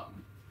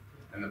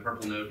 And the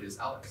purple node is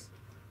Alex.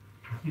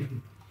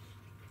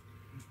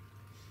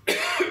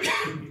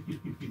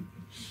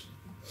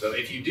 So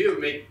if you do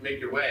make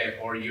your way,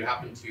 or you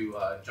happen to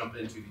jump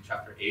into the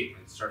chapter 8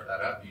 and start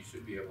that up, you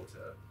should be able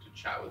to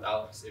chat with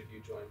Alex if you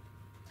join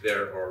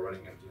there or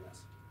running MDNS.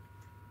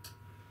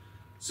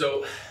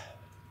 So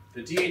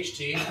the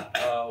DHT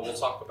we'll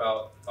talk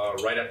about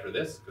right after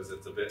this because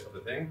it's a bit of a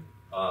thing.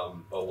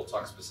 but we'll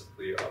talk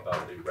specifically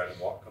about the random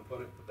walk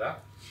component of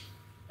that.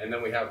 And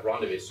then we have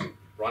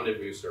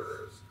rendezvous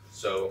servers.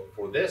 So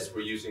for this,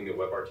 we're using the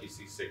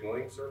WebRTC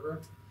signaling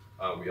server.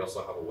 We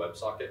also have a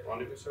WebSocket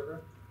rendezvous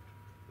server.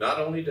 Not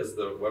only does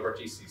the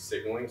WebRTC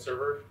signaling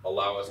server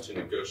allow us to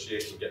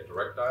negotiate and get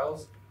direct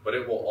dials, but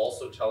it will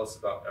also tell us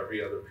about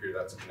every other peer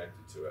that's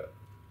connected to it.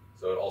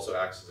 So it also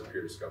acts as a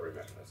peer discovery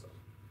mechanism,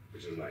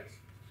 which is nice.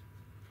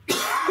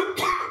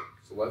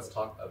 So let's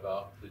talk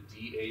about the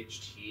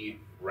DHT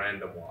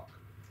random walk.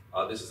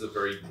 This is a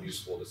very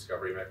useful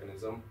discovery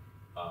mechanism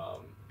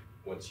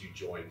once you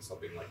join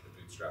something like the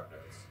Bootstrap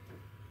nodes.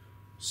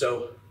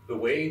 So the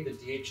way the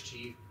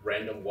DHT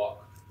random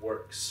walk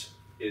works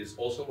is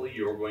ultimately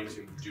you're going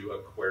to do a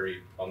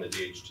query on the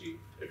DHT.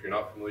 If you're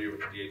not familiar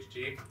with the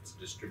DHT, it's a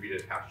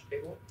distributed hash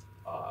table,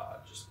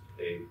 just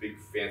a big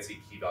fancy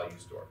key value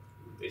store,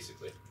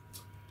 basically.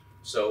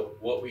 So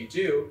what we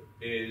do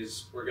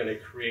is we're going to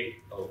create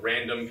a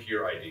random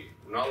peer ID.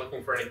 We're not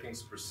looking for anything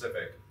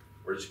specific.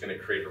 We're just going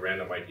to create a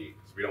random ID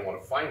because we don't want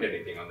to find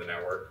anything on the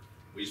network.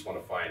 We just want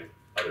to find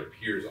other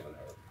peers on the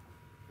network.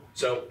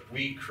 So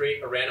we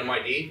create a random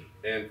ID,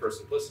 and for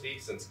simplicity,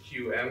 since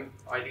QM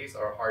IDs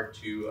are hard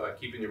to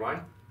keep in your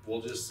mind,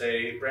 we'll just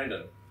say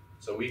Brandon.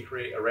 So we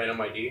create a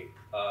random ID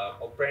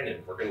of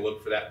Brandon. We're going to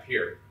look for that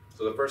peer.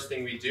 So the first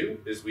thing we do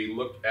is we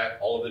look at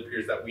all of the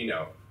peers that we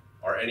know.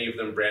 Are any of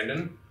them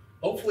Brandon?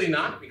 Hopefully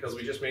not, because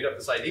we just made up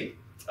this ID.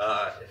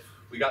 If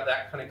we got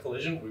that kind of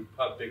collision, we'd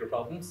have bigger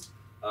problems,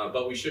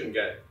 but we shouldn't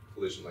get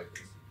collision like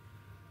this.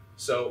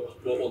 So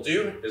what we'll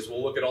do is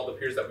we'll look at all the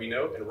peers that we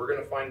know, and we're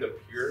going to find the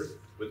peers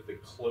with the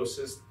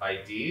closest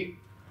ID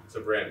to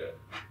Brandon.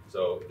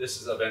 So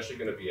this is eventually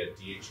going to be a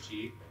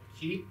DHT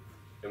key,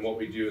 and what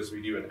we do is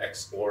we do an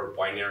XOR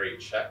binary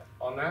check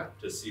on that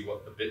to see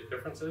what the bit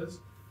difference is,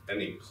 and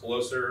the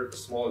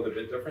smaller the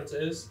bit difference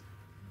is,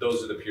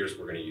 those are the peers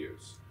we're going to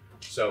use.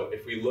 So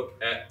if we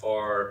look at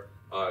our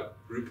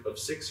group of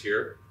 6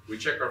 here, we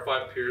check our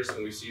 5 peers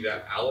and we see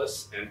that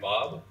Alice and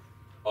Bob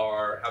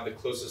have the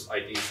closest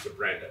IDs to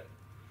Brandon.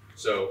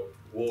 So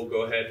we'll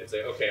go ahead and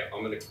say, okay,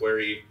 I'm going to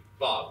query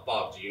Bob.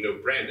 Bob, do you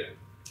know Brandon?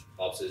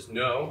 Bob says,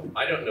 no,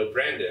 I don't know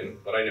Brandon,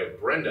 but I know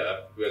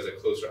Brenda, who has a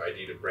closer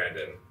ID to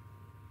Brandon.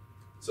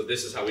 So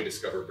this is how we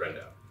discover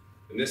Brenda.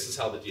 And this is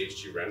how the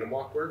DHT random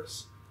walk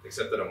works,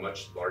 except at a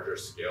much larger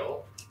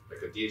scale.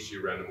 Like a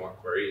DHT random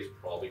walk query is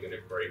probably going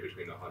to query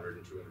between 100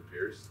 and 200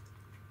 peers.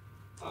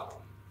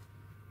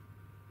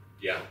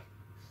 Yeah.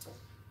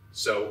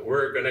 So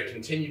we're going to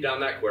continue down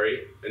that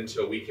query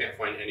until we can't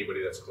find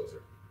anybody that's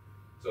closer.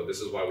 So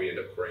this is why we end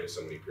up querying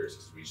so many peers,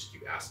 because we just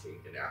keep asking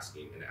and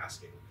asking and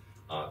asking.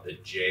 The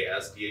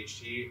JS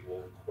DHT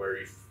will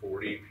query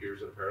 40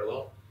 peers in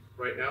parallel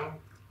right now,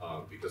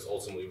 because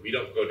ultimately we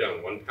don't go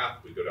down one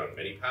path, we go down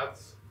many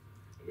paths,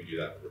 and we do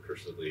that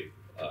recursively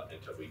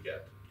until we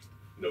get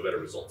no better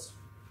results.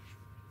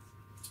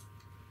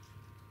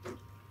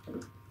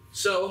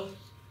 So,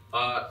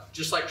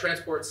 just like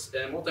transports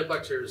and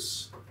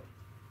multiplexers,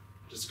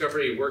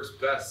 discovery works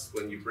best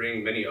when you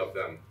bring many of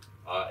them.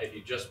 If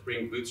you just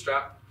bring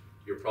Bootstrap,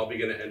 you're probably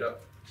going to end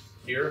up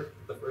here,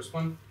 the first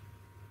one.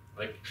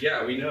 Like,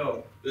 yeah, we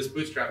know this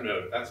Bootstrap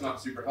node, that's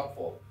not super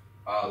helpful.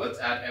 Let's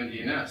add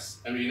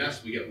MDNS.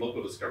 MDNS, we get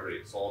local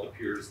discovery, so all the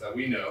peers that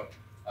we know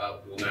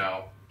will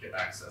now get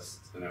access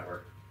to the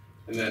network.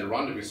 And then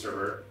rendezvous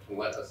server can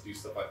let us do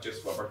stuff like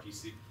just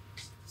WebRTC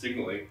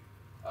signaling.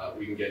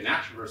 We can get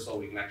NAT traversal,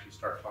 we can actually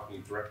start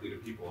talking directly to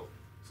people.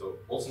 So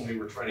ultimately,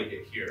 we're trying to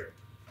get here.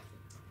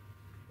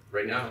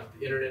 Right now,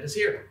 the internet is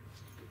here.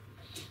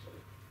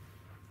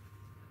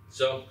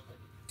 So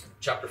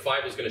chapter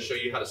 5 is going to show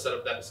you how to set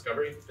up that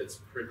discovery. It's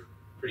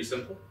pretty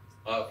simple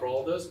for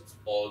all of those. It's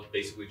all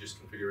basically just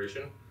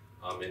configuration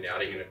and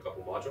adding in a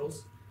couple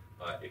modules.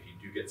 If you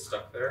do get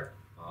stuck there,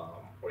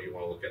 or you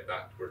want to look at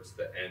that towards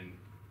the end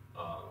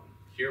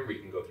here, we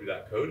can go through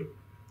that code.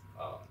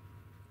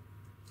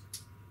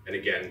 And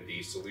again,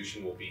 the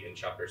solution will be in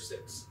chapter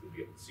 6. You'll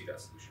be able to see that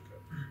solution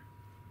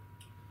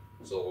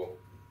code. So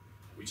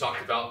we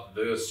talked about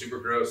the super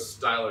gross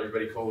style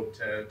everybody code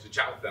to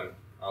chat with them.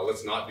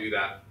 Let's not do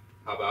that.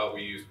 How about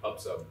we use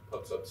PubSub?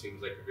 PubSub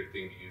seems like a good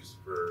thing to use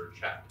for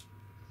chat.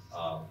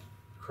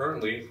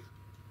 Currently,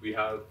 we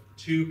have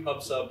 2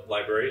 PubSub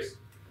libraries.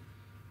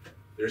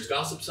 There's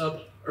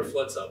GossipSub or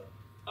FloodSub.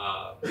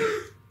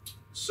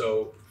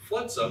 So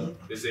FloodSub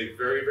is a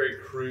very, very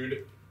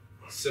crude,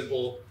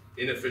 simple,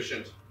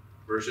 inefficient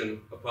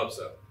version of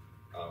PubSub.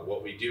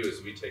 What we do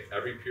is we take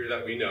every peer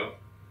that we know,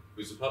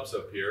 who's a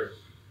PubSub peer,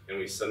 and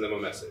we send them a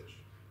message.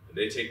 And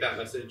they take that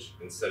message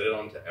and set it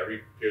on to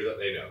every peer that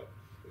they know.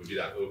 And we do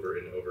that over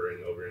and over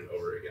and over and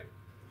over again.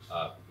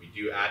 We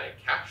do add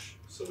a cache,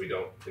 so we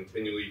don't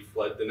continually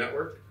flood the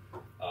network.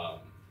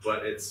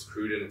 But it's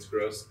crude and it's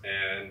gross,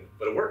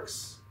 but it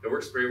works. It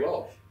works very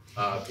well.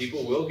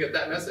 People will get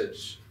that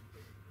message.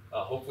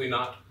 Hopefully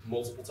not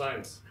multiple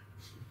times,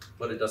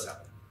 but it does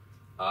happen.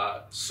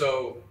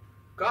 So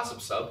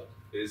GossipSub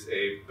is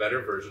a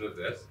better version of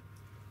this.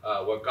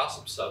 What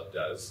GossipSub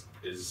does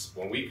is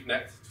when we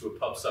connect to a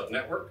PubSub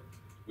network,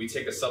 we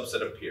take a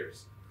subset of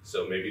peers.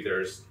 So maybe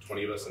there's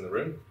 20 of us in the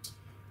room.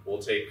 We'll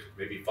take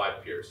maybe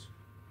 5 peers,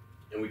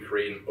 and we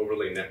create an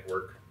overlay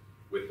network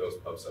with those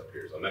pub/sub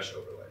peers, a mesh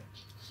overlay.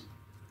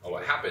 And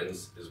what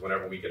happens is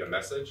whenever we get a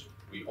message,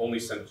 we only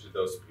send it to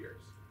those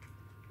peers.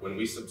 When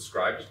we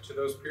subscribed to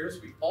those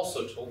peers, we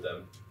also told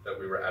them that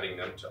we were adding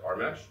them to our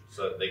mesh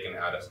so that they can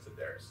add us to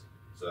theirs,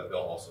 so that they'll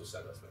also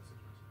send us messages.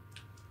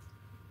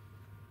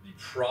 The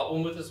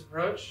problem with this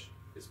approach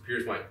is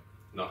peers might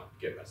not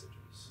get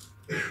messages,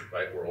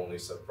 right? We're only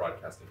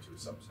broadcasting to a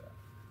subset.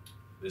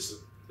 This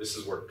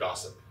is where the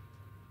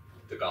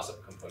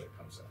gossip component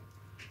comes in.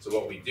 So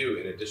what we do,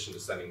 in addition to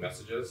sending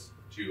messages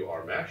to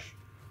our mesh,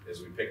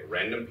 is we pick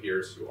random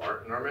peers who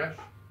aren't in our mesh,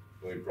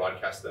 and we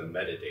broadcast them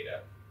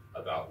metadata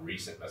about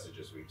recent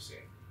messages we've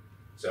seen.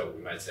 So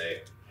we might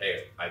say,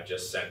 hey, I've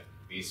just sent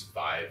these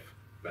 5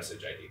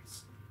 message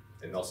IDs.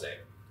 And they'll say,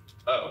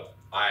 oh,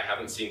 I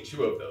haven't seen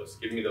 2 of those.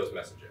 Give me those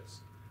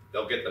messages.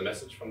 They'll get the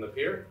message from the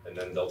peer, and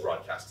then they'll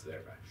broadcast to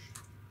their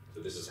mesh.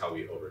 So this is how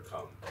we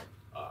overcome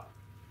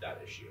that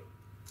issue.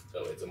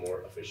 So it's a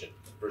more efficient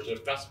version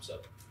of gossip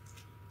sub.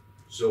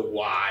 So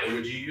why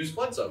would you use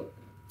flood-sub?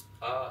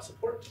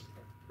 Support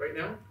right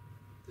now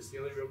is the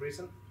only real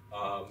reason.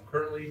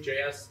 Currently,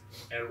 JS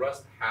and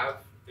Rust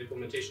have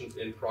implementations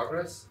in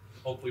progress.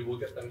 Hopefully we'll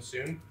get them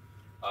soon.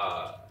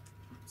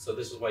 So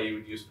this is why you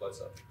would use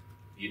flood-sub.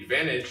 The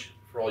advantage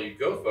for all you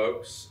Go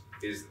folks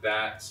is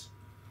that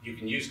you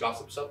can use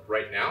gossip sub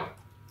right now,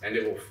 and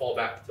it will fall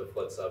back to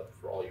flood-sub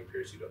for all your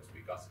peers who don't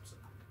speak gossip sub.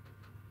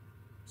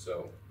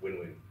 So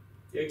win-win.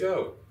 Yeah,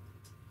 Go.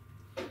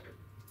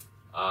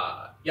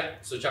 Yeah,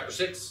 so chapter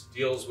 6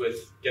 deals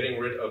with getting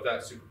rid of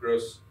that super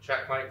gross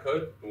chat client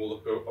code, and we'll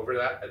look over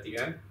that at the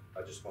end.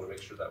 I just want to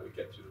make sure that we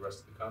get through the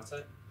rest of the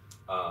content,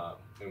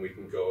 and we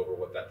can go over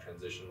what that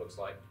transition looks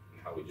like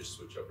and how we just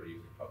switch over to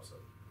using pub/sub.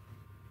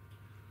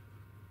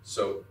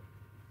 So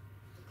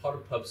part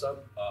of pub/sub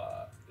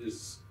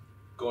is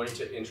going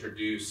to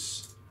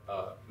introduce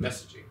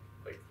messaging,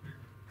 like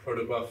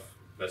protobuf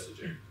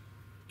messaging.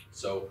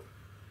 So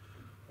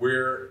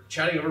we're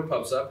chatting over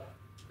pub/sub.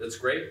 That's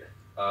great.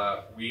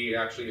 We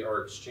actually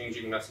are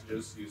exchanging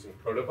messages using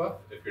protobuf.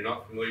 If you're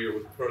not familiar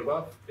with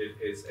protobuf, it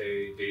is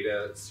a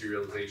data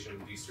serialization,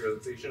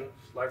 deserialization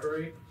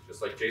library,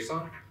 just like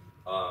JSON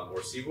or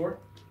CBOR.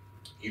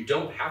 You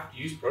don't have to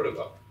use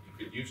protobuf.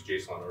 You could use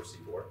JSON or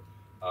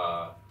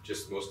CBOR.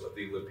 Just most of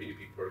the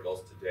libp2p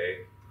protocols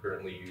today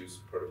currently use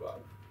protobuf.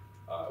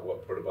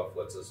 What protobuf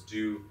lets us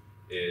do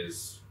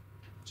is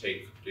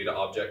take data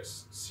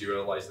objects,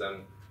 serialize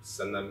them,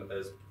 send them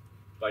as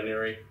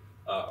binary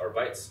or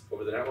bytes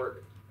over the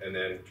network, and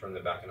then turn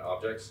them back into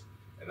objects,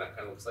 and that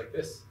kind of looks like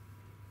this.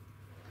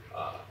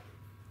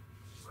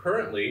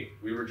 Currently,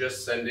 we were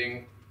just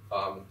sending,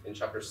 in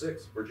chapter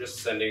 6, we're just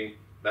sending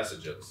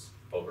messages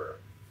over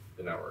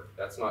the network.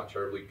 That's not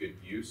terribly good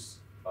use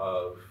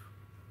of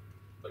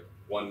like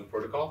one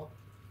protocol.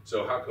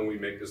 So how can we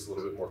make this a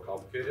little bit more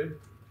complicated?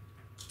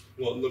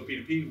 Well, in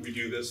libp2p, we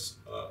do this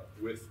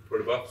with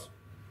protobufs.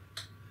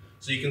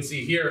 So you can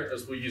see here,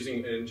 as we're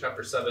using in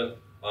chapter 7,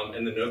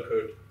 and the node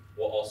code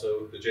will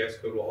also, the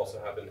JS code will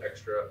also have an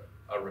extra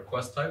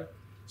request type.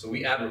 So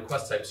we add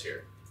request types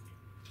here.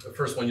 The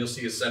first one you'll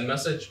see is send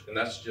message, and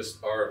that's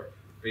just our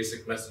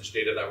basic message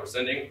data that we're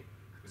sending.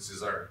 This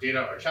is our data,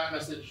 our chat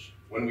message,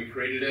 when we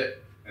created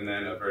it, and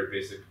then a very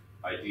basic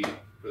ID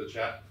for the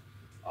chat.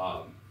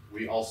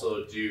 We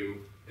also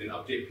do an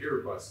update peer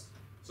request.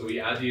 So we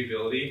add the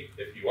ability,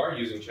 if you are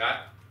using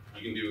chat,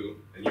 you can do,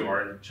 and you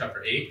are in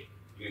chapter 8,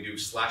 you can do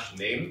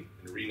 /name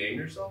and rename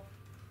yourself.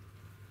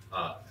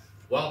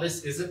 While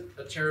this isn't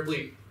a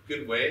terribly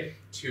good way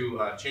to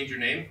change your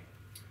name,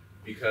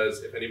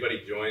 because if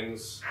anybody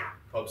joins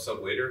pub/sub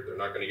later, they're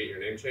not going to get your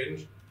name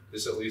changed,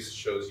 this at least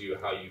shows you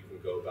how you can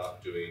go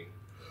about doing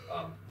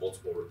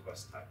multiple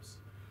request types.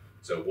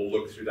 So we'll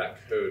look through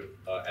that code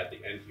at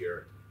the end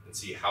here and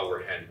see how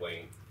we're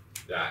handling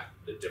that,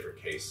 the different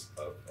case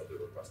of the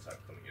request type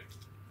coming in.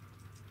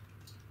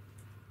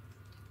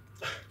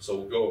 So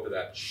we'll go over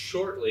that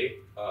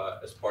shortly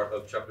as part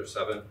of chapter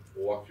 7.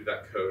 We'll walk through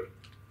that code.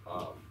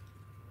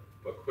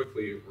 But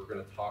quickly, we're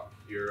going to talk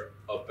here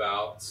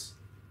about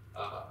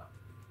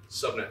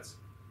subnets.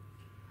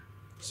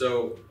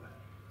 So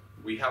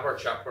we have our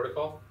chat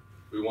protocol.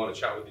 We want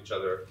to chat with each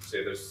other.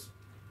 Say there's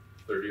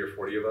 30 or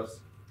 40 of us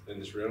in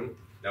this room.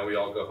 Now we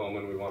all go home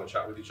and we want to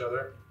chat with each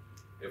other.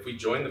 If we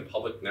join the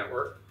public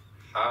network,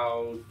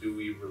 how do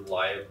we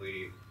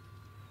reliably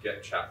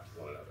get chat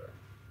to one another?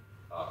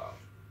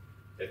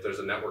 If there's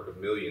a network of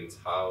millions,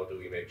 how do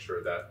we make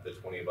sure that the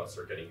 20 of us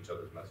are getting each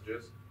other's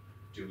messages?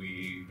 Do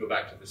we go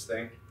back to this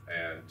thing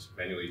and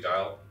manually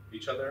dial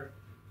each other?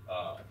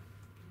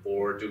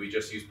 Or do we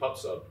just use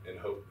pub/sub and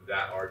hope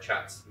that our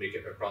chats make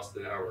it across the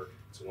network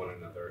to one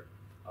another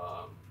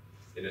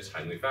in a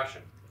timely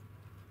fashion?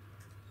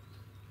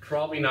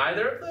 Probably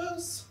neither of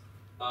those.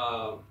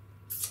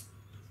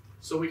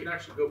 So we can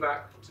actually go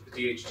back to the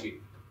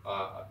DHT.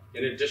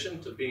 In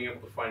addition to being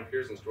able to find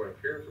peers and storing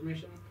peer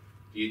information,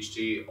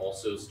 DHT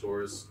also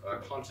stores a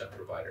content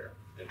provider.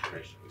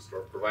 information. We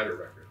store provider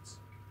records.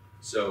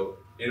 So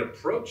an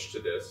approach to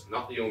this,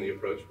 not the only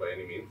approach by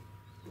any means,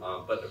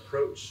 but an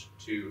approach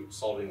to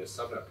solving the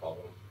subnet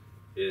problem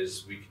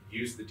is we could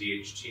use the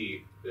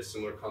DHT, this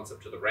similar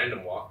concept to the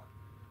random walk,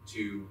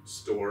 to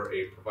store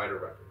a provider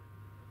record.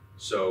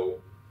 So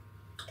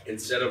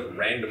instead of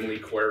randomly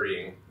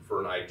querying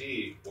for an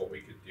ID, what we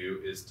could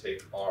do is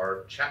take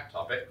our chat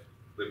topic,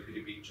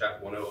 libp2p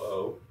chat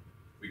 100,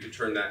 we could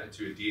turn that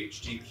into a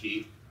DHT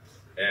key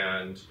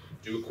and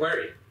do a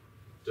query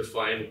to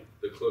find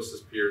the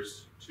closest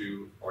peers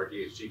to our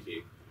DHT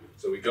key.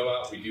 So we go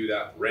out, we do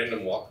that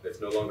random walk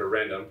that's no longer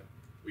random,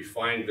 we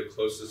find the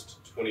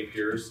closest 20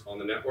 peers on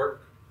the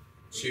network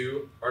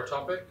to our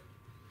topic,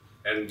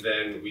 and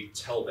then we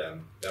tell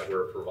them that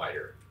we're a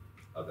provider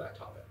of that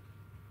topic.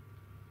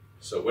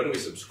 So when we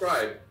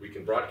subscribe, we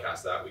can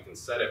broadcast that, we can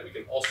set it, we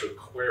can also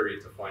query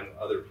to find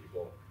other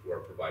people who are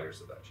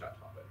providers of that chat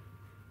topic.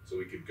 So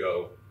we could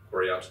go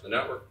query out to the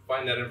network,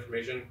 find that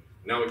information,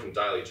 now we can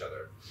dial each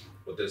other.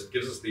 What this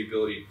gives us the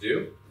ability to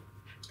do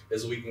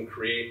is we can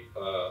create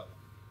a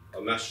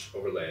mesh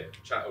overlay,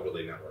 chat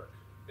overlay network,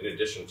 in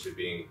addition to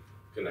being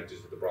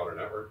connected to the broader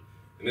network.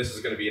 And this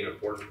is going to be an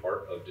important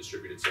part of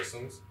distributed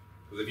systems,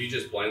 because if you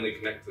just blindly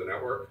connect to the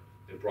network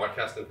and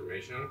broadcast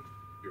information,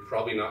 you're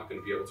probably not going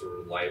to be able to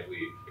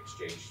reliably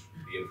exchange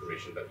the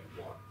information that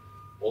you want.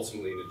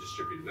 Ultimately, in a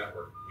distributed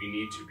network, we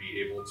need to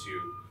be able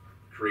to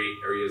create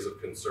areas of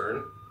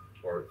concern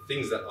or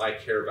things that I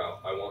care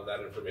about. I want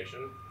that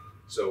information.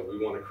 So we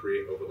want to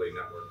create overlay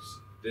networks.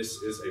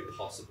 This is a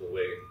possible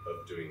way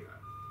of doing that.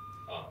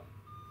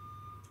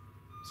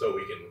 So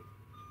we can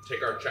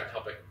take our chat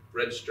topic,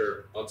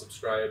 register,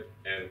 unsubscribe,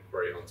 and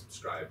query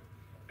unsubscribe,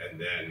 and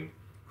then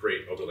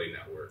create overlay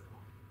network.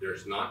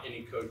 There's not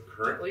any code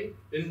currently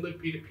in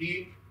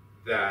libp2p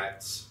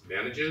that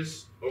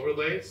manages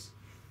overlays,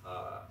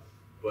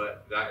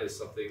 but that is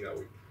something that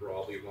we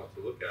probably want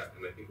to look at.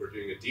 And I think we're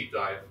doing a deep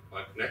dive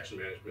on connection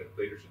management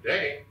later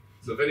today.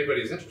 So if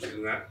anybody's interested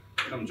in that,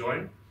 come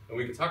join and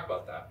we can talk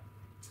about that.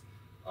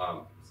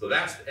 So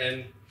that's the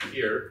end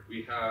here.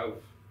 We have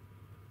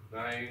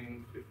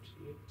 9:15.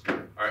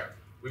 All right,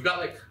 we've got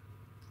like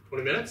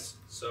 20 minutes,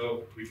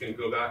 so we can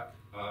go back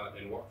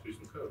and walk through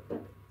some code.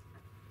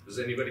 Does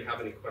anybody have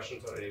any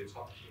questions on any of the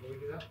topics when we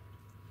do that?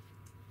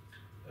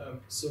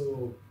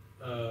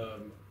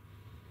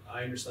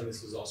 I understand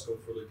this is all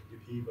scope for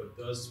libp2p, but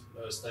does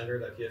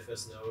standard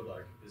IPFS know,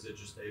 like, is it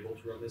just able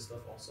to run this stuff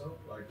also?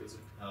 Like, does it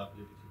have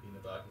libp2p in the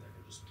back and I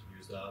can just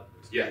use that?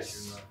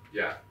 Yes,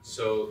 yeah.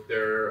 So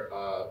there,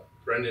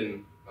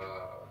 Brendan,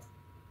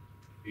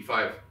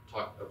 B5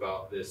 talked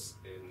about this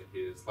in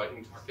his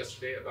lightning talk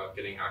yesterday about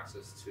getting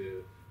access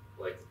to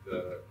like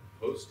the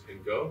host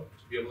in Go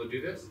to be able to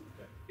do this.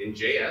 Okay. In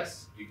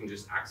JS, you can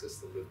just access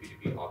the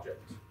libp2p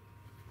object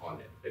on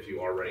it. If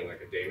you are running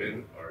like a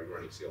daemon or you're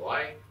running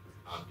CLI,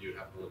 you would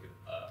have to look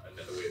at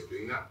another way of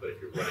doing that. But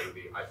if you're running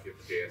the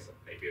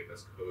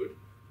IPFS code,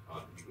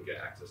 you can get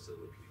access to the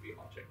libp2p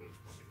object.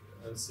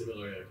 And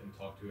similarly, I can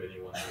talk to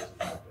anyone who isn't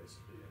there,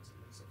 basically, and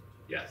stuff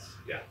like that. Yes,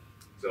 yeah.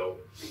 So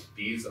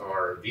these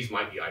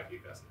might be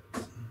IPFS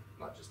nodes,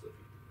 not just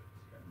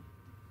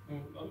libp2p.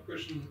 Another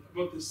question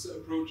about this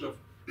approach of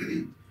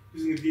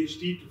using the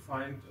DHT to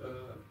find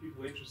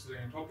people interested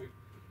in a topic.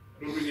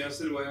 I don't really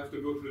understand why I have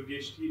to go to the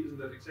DHT. Isn't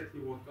that exactly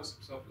what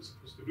Gossip Sub is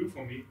supposed to do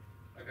for me?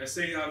 Like I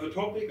say, I have a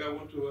topic, I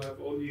want to have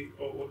only,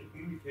 or want to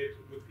communicate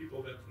with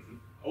people that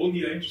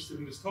only are interested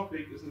in this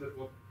topic. Isn't that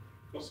what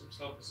Gossip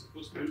Sub is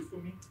supposed to do for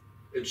me?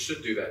 It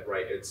should do that,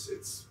 right?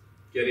 It's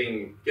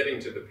getting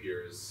to the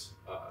peers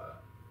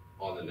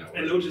on the network.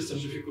 I noticed some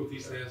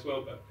difficulties there as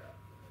well, but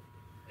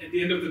at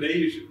the end of the day,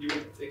 you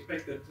would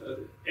expect that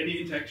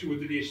any interaction with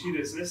the DHT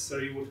that's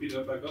necessary would be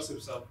done by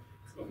Gossip Sub.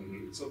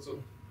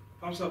 So,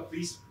 Thumbs Up,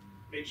 please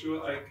make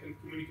sure I can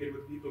communicate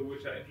with people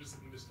which are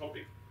interested in this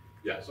topic.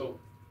 Yeah. So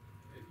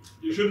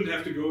you shouldn't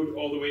have to go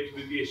all the way to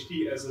the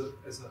DHT as an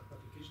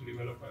application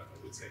developer,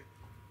 I would say.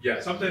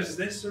 Yeah. Sometimes it's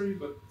necessary,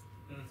 but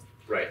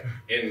right.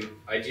 And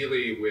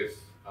ideally,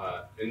 with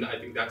and I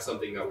think that's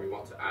something that we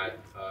want to add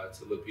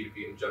to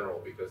libp2p in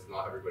general, because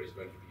not everybody's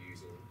going to be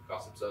using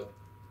Gossip Sub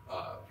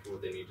for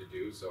what they need to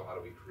do. So how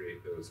do we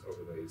create those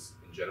overlays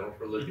in general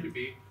for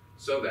libp2p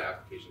so that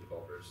application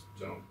developers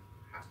don't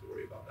have to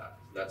worry about that?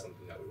 So that's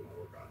something that we want to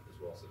work on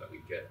as well, so that we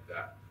get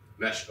that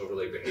mesh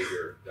overlay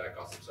behavior that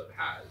Gossip Sub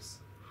has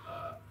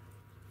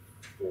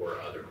for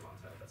other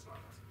content that's not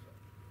Gossip Sub.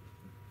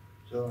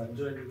 So I'm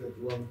trying to get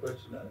one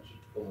question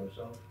answered for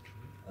myself.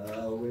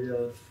 We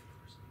have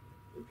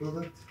a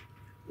product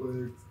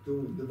with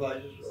two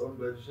devices owned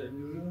by the same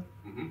user.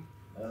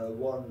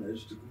 One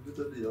is the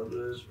computer, the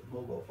other is a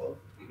mobile phone.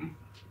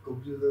 The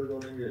computer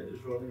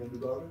is running in the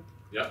browser.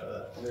 Yeah.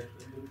 And the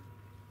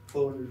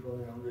phone is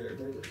running on React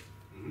Native.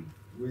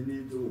 We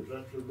need to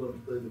transfer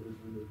one data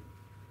between them.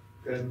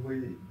 Can we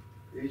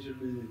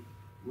easily,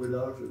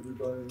 without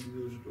requiring the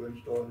user to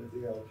install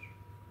anything else,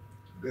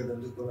 get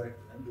them to connect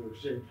and to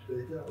exchange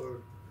data,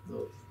 or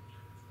not?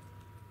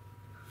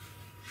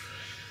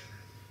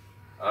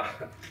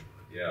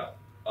 Yeah.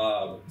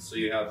 So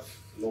you have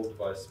mobile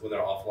device when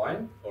they're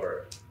offline,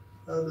 or?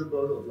 And they're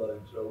both offline,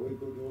 so we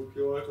could do a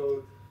QR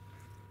code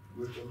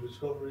with some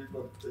discovery,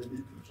 but they need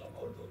to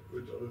somehow talk to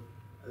each other.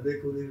 And they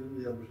could even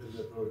be on the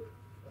same network.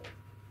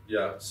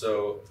 Yeah,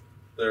 so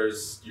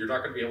you're not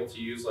going to be able to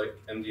use like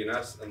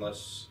MDNS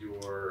unless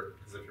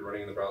because if you're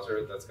running in the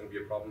browser, that's going to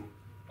be a problem.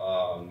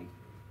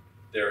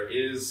 There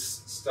is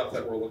stuff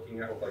that we're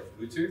looking at with like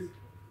Bluetooth,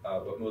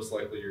 but most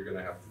likely you're going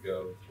to have to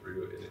go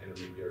through an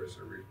intermediary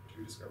server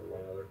to discover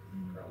one another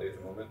currently at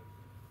the moment.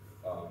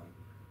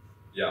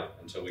 Yeah,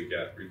 until we've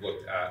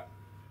looked at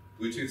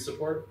Bluetooth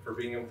support for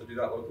being able to do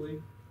that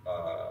locally,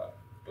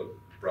 but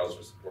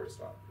browser support's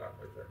not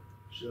quite there.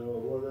 So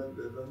what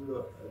if I'm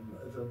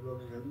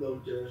running a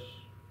Node.js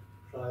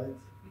client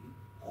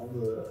on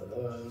the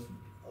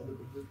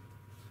computer?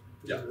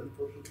 Yeah. Is that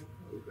possible?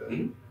 Okay.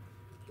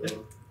 Mm-hmm. So,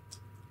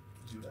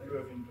 Do you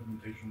have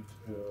implementation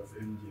of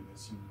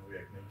MDNS in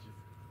React Native?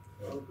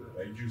 Okay.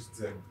 I used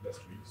them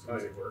last week, so Oh,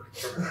 they yeah. work.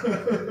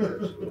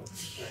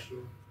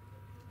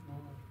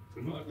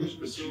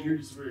 So Here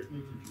is React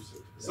Native, you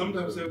said.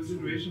 sometimes you have a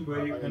situation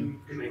where you can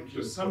I'm connect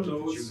sure to some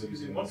project nodes using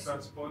using this. one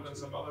transport and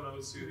some other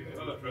nodes using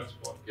another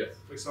transport. Yes.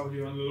 For example,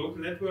 you're on a local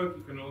network,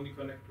 you can only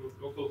connect to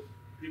local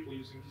people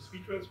using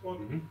TCP transport,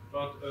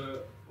 but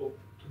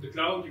to the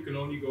cloud you can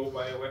only go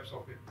via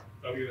WebSocket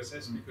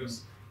WSS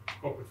because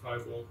corporate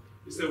firewall.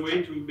 Is there a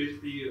way to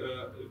basically,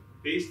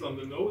 based on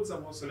the node,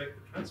 somehow select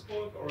the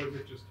transport, or is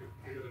it just to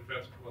figure the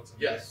transports?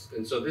 Yes,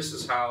 and so this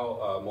is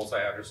how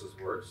multi-addresses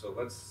work. So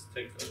let's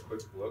take a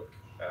quick look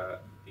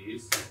at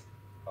these.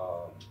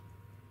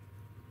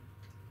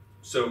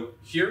 So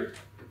here,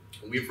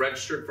 we've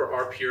registered for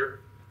our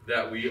peer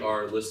that we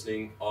are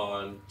listening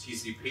on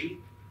TCP,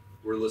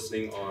 we're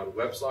listening on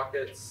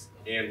WebSockets,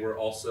 and we're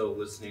also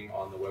listening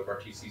on the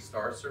WebRTC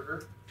star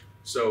server.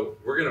 So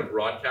we're going to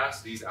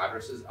broadcast these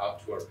addresses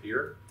out to our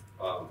peer.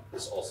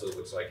 This also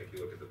looks like, if you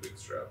look at the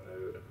Bootstrap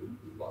node,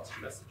 lots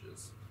of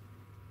messages.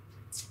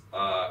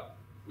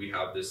 We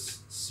have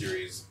this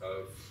series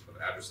of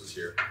addresses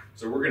here.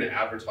 So we're going to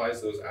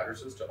advertise those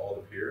addresses to all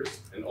the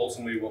peers. And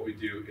ultimately what we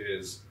do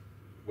is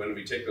when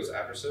we take those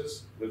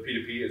addresses,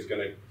 libp2p is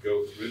going to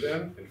go through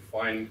them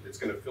and it's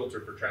going to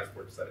filter for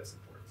transports that it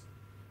supports.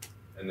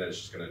 And then it's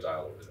just going to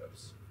dial over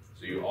those.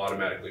 So you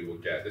automatically will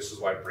get, this is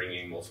why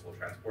bringing multiple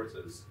transports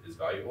is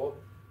valuable,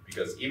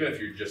 because even if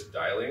you're just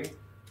dialing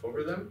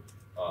over them,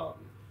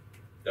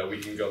 that we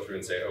can go through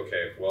and say,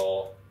 okay,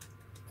 well,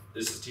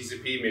 this is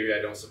TCP, maybe I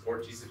don't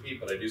support TCP,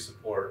 but I do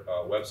support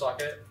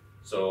WebSocket,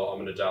 so I'm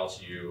gonna dial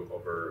to you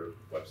over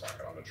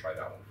WebSocket. I'm gonna try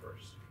that one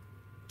first.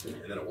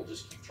 And then it will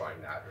just keep trying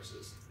the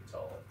addresses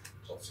until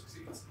it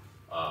succeeds.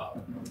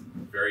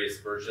 Various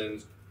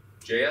versions.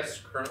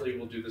 JS currently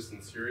will do this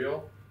in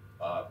serial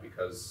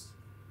because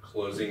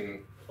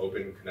closing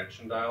open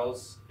connection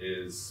dials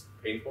is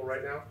painful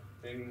right now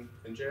in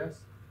JS.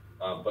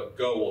 But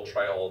Go will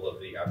try all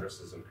of the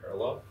addresses in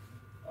parallel.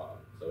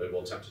 So it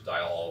will attempt to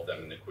dial all of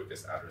them, and the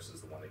quickest address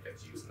is the one that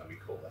gets used, and then we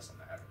coalesce on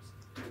the address.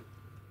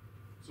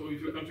 So if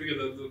you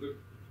configure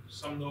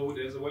some node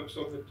as a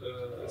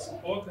WebSocket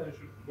support, then it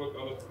should work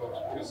out of the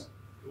box, because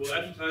it will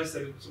advertise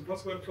that it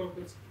supports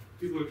WebSockets.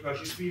 People will try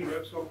TCP,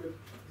 WebSocket.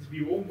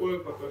 TCP won't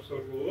work, but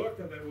WebSocket will work,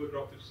 and then we'll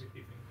drop the TCP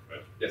thing,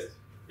 right? Yes.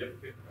 Yep.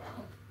 Okay.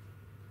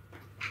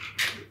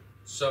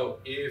 So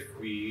if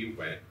we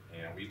went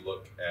and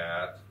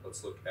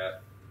let's look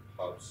at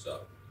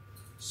PubSub.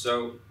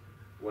 So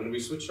when we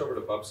switched over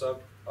to PubSub,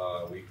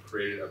 we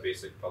created a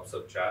basic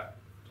PubSub chat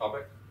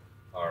topic,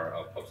 or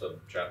a PubSub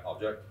chat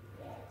object.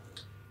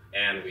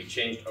 And we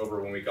changed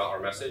over when we got our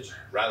message,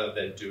 rather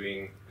than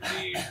doing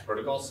the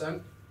protocol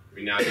send,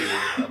 we now do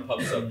a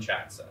PubSub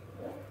chat send.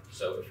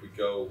 So if we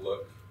go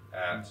look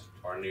at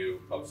our new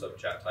PubSub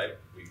chat type,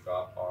 we've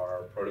got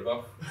our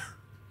protobuf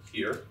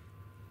here.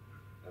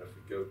 And if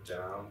we go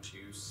down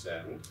to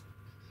send,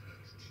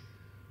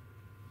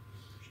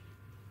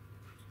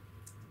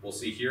 we'll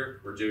see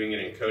here, we're doing an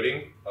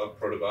encoding of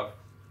protobuf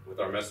with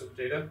our message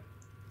data.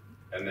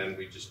 And then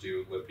we just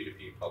do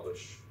libp2p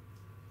publish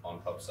on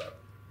PubSub.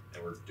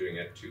 And we're doing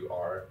it to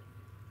our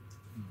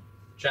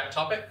chat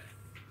topic.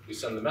 We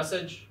send the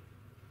message,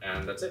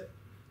 and that's it.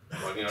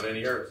 Logging out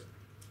any errors.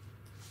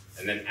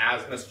 And then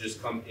as messages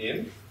come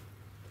in,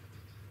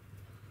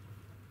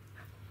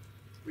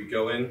 we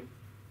go in,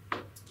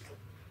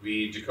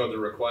 we decode the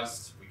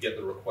request, we get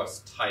the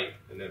request type,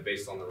 and then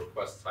based on the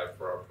request type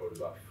for our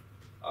protobuf,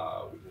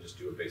 we can just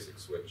do a basic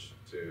switch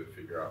to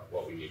figure out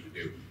what we need to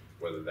do,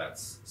 whether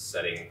that's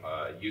setting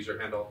a user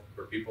handle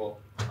for people,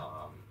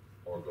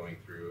 or going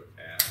through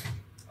and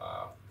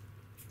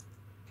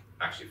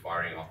actually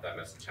firing off that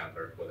message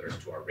handler, whether it's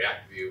to our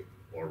React view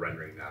or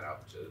rendering that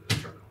out to the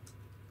terminal.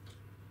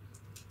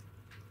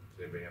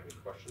 Does anybody have any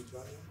questions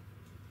about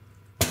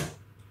it?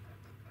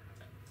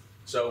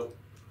 So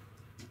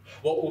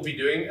what we'll be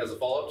doing as a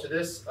follow-up to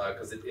this,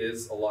 because it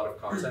is a lot of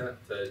content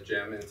to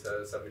jam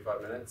into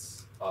 75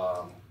 minutes,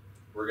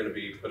 we're going to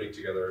be putting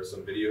together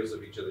some videos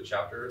of each of the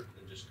chapters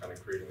and just kind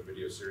of creating a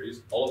video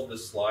series. All of the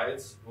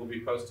slides will be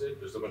posted.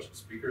 There's a bunch of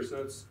speakers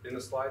notes in the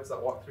slides that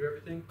walk through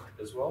everything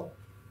as well.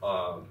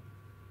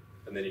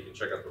 And then you can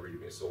check out the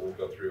README. So we'll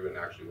go through and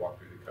actually walk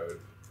through the code.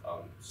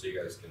 So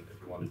you guys can,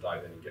 if you want to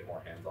dive in and get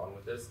more hands-on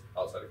with this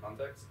outside of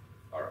context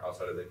or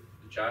outside of the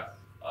chat,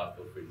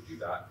 feel free to do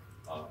that.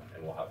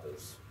 And we'll have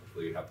those,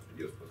 hopefully have the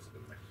videos posted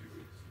in the next few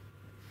weeks.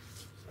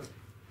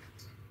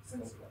 So,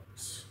 Thanks a lot.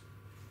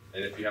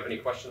 and if you have any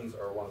questions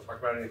or want to talk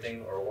about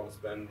anything or want to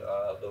spend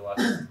the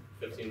last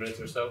 15 minutes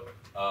or so,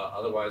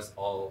 otherwise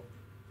I'll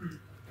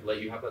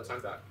let you have that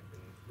time back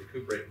and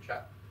recuperate and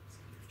chat.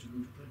 You have to go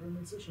to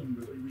programming session,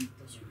 but I will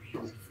answer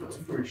your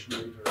first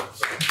question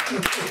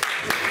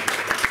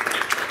later.